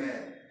哎妹，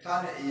他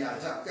那一样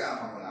才干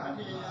嘛啦？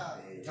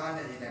他那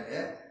一年嘞，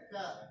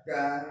干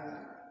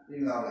领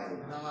导来，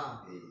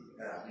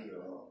哎呀，比如，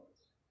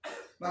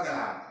嘛个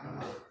啦，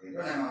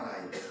过来嘛来，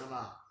嘛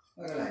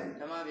个来，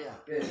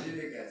对，这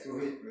个所谓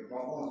帮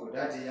帮助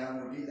大家样目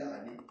的的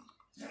ali。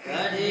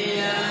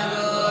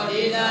Kadiyango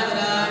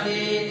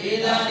diladradi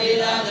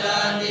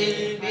diladradi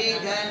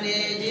bikande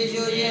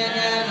jishu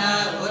yenana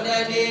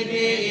odadi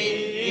bi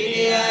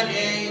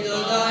idiyade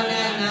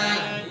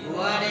dodanai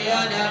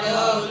wariya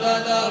dado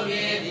dodo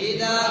bi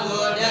dida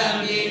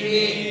godami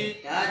bi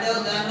dado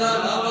dado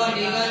lobo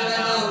digana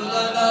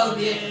dodo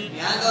bi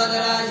nyado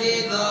draji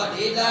do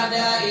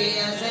didadai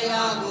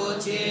asaya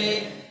gochi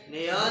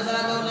niyosa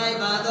donai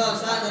bado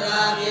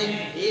sadrabi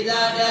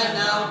didada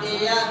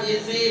naudiya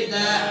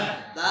bisita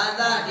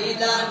Tata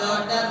dita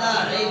dotata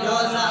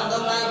ridosa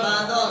domai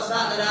bado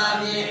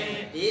sadrabi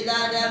dita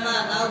dhamma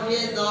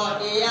naupito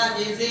diya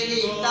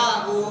disiri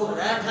tabu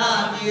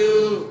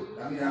rathabiu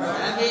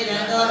Nabi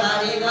rado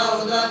radido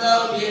udodo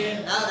bi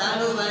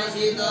Naudanu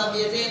vansito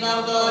bisi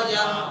naudo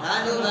jam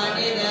Nanu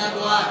vani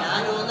degwa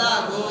nanu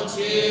tabu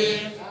chi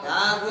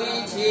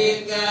Tagwin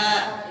chika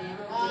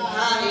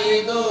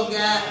Hari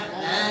duga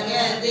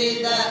Nange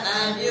dita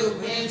ambiu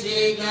kwin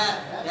chika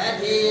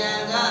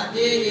Datiyanga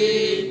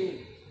diri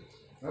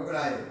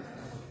Oke,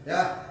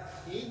 ya.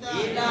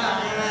 Ida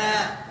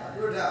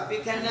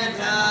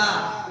Pikanata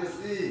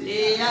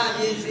Dia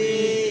bisi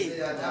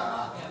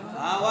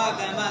Bawa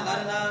kama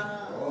karena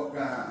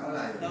Oke,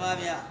 mulai. Nama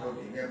dia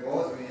Oke, ke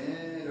bos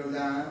ini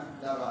dosa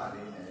dapat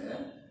ini.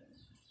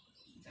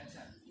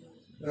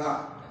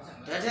 Ya.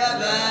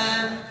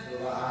 Jajaban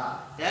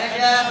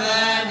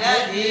Jajaban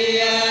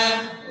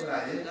Dadian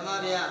Mulai. Nama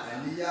dia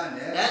Danian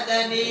ya.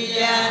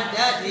 Datanian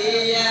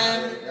Dadian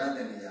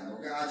Danian.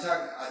 Oke,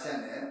 acak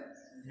ne.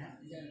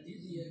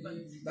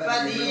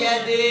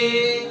 Padiyadi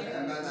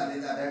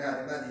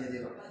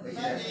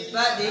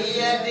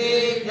Padiyadi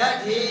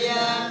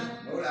Dadian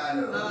Mulai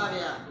lo. Nama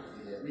dia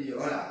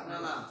Biyola.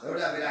 Nama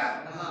Sudah bila.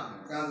 Nama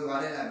Kanzu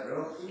ada lah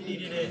bro.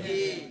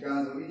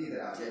 Kanzu ini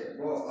terakhir.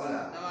 Bo,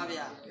 olah. Nama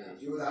dia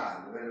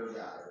Juda, bukan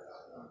ya.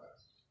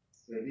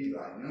 Baby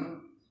boy, no?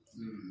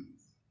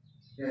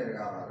 Kaya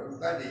apa?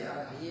 Tadi ya.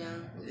 Iya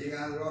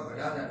Jika lu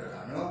berada di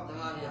sana, no?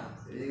 Nama dia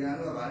Jika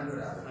lu berada di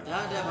sana.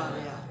 Ada Nama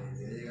dia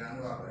Jika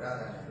lu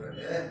berada di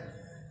sana,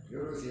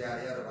 juru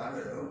siapa yang berada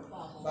di sana?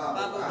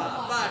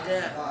 Apa ada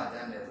Apa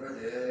dan itu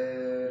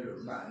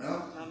lupa, no?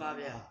 Nama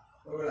dia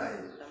Mulai,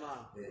 Nama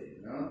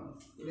no?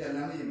 Ini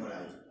lagi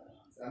mulai.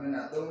 Sama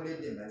nak tunggu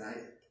di mana?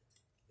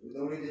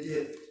 Tunggu di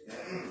sini.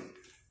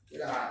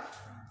 Kita,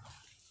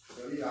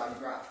 jadi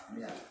apa?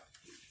 Ni.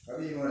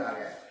 Tapi mulai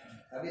ke.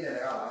 Tapi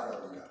dah apa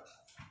tu?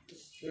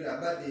 Sudah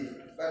badi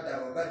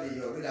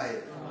yo mulai.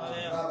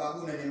 Bapa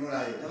pun ni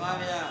mulai. Nama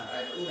dia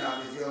Una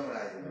bisio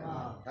mulai.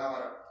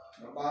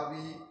 Tahu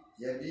babi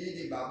jadi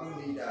di babu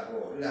ni dah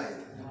mulai.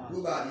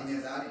 Buba di ni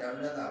sah ni dah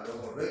dah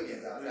tahu. Berikut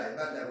sah mulai.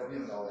 Badi aku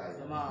pun tahu mulai.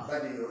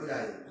 Badi yo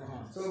mulai.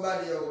 So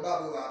badi yo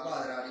babu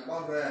apa dah di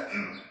pondok.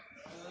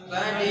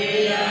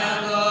 Badi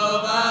aku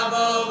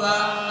babu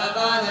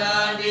apa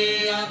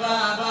teradi apa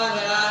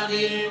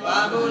teradi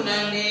babu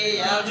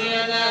nani yang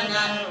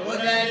jenana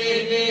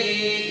udari bi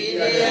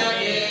dia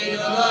di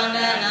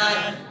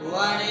donan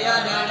waniya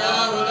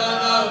dada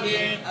udara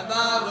bi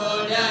apa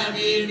bodan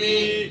di bi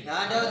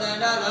dada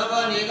dada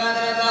lobo ni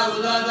kata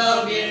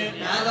udara bi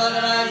nado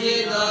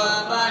teradi do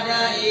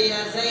pada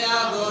iya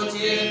saya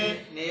goci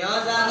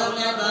niyosa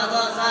domnya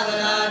bago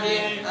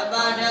sagrabi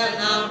apa dan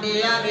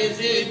dia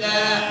bisita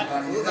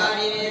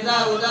Bukari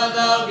nisa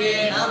udara bi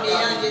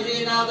dia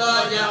bisi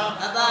nado jam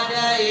apa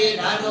dai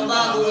dadu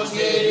bagu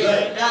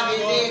ciri dami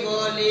si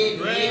goli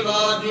dui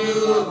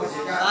bodu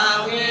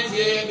Awin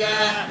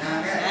jika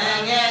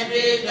Nange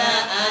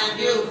tidak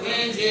anju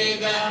Win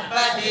jika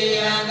Padi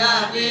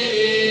yang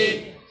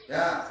diri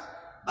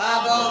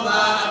Babu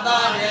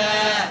babada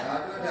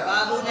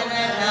Babu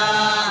nenera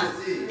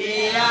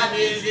Dia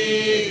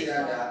bisi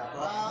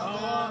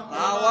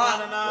Bawa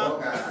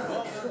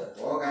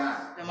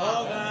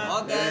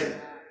Oke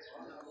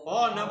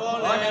Oh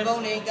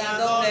nabong ni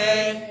kantong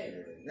den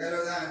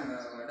Kalau kan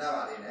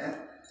dapat ini.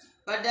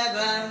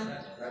 Padaban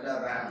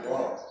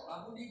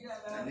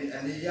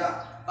Aniya.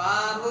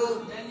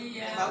 Babu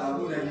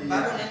Babu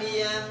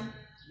naniyan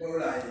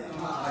Mulai.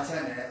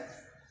 Macam ni.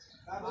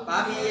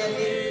 Babi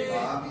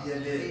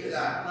yali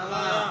Bila.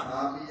 Mama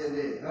Babi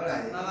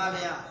mulai. Mama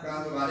dia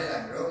Kan tu balik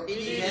lagi bro.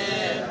 Ini dia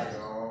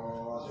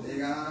Jadi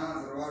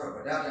kan တော့ဗဒ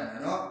တန်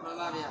နော်မှန်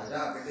ပါဗျာ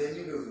ဗဒကတိ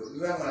မိလို့ဆို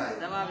ပြောရမလား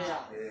မှန်ပါဗျာ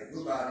ခု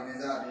ပါဒီမင်း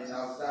သားဒီ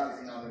နောက်စ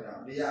ပြီးနောက်ဆိုတော့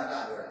နေရတာ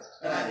ပြော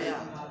တာအဲ့ဒါဗျာ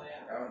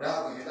ဒါ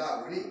ကိုရတာ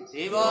ဝိ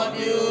ဒီဘော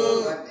မြူ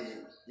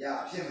ရ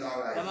ဖြစ်မလား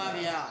လားမှန်ပါ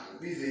ဗျာ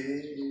ပြီးစေ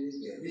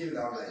ပြီးမ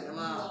လားလားမှန်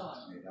ပါ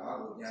ဒါ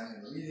ကိုပြန်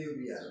ပြီးလေး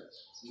ပြီးရတယ်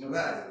ဒီလို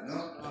ပဲ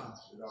နော်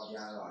ဒီတော့ပြ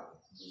န်သွား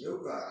ယုတ်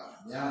က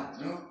များ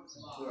နော်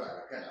ဆိုတာ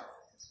ကတ်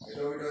တော့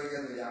တော်တော်ကဲ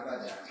ဆိုရပါ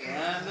ကြ။ယ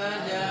မ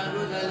တ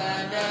ရုသလ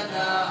န္တ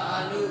သာအ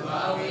လုဘာ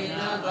ဝေ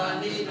နဗန္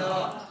တိ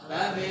တောဗ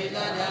ဗ္ဗေတ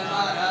ဓမ္မ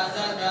ရာသ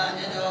တ္တည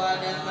တော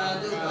ဓမ္မ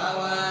တုဘ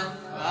ဝံ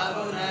ဘာ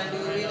ဝုဏ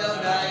တုရိတော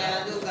ဒါယ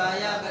ဒုက္ခ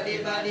ယပฏิ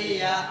ပတ္တိ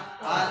ယ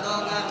အာသော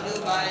ကဒု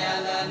ပါယ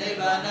သနိဗ္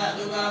ဗာန်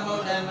ဒုက္ခမု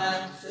ဒ္ဓမံ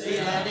စိ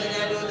လတေန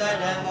တုတ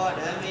ဓမ္မော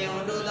ဓမ္မေဝ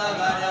တုသ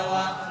ဘာရဝ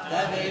သ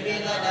ဗ္ဗေပိ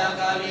တ္တ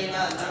ကာလိန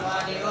သမာ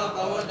ဓိဟောပ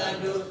ဝတ္တ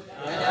တု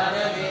ယထာရ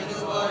မေတု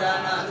ဘောဓ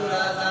နာသုရ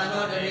သ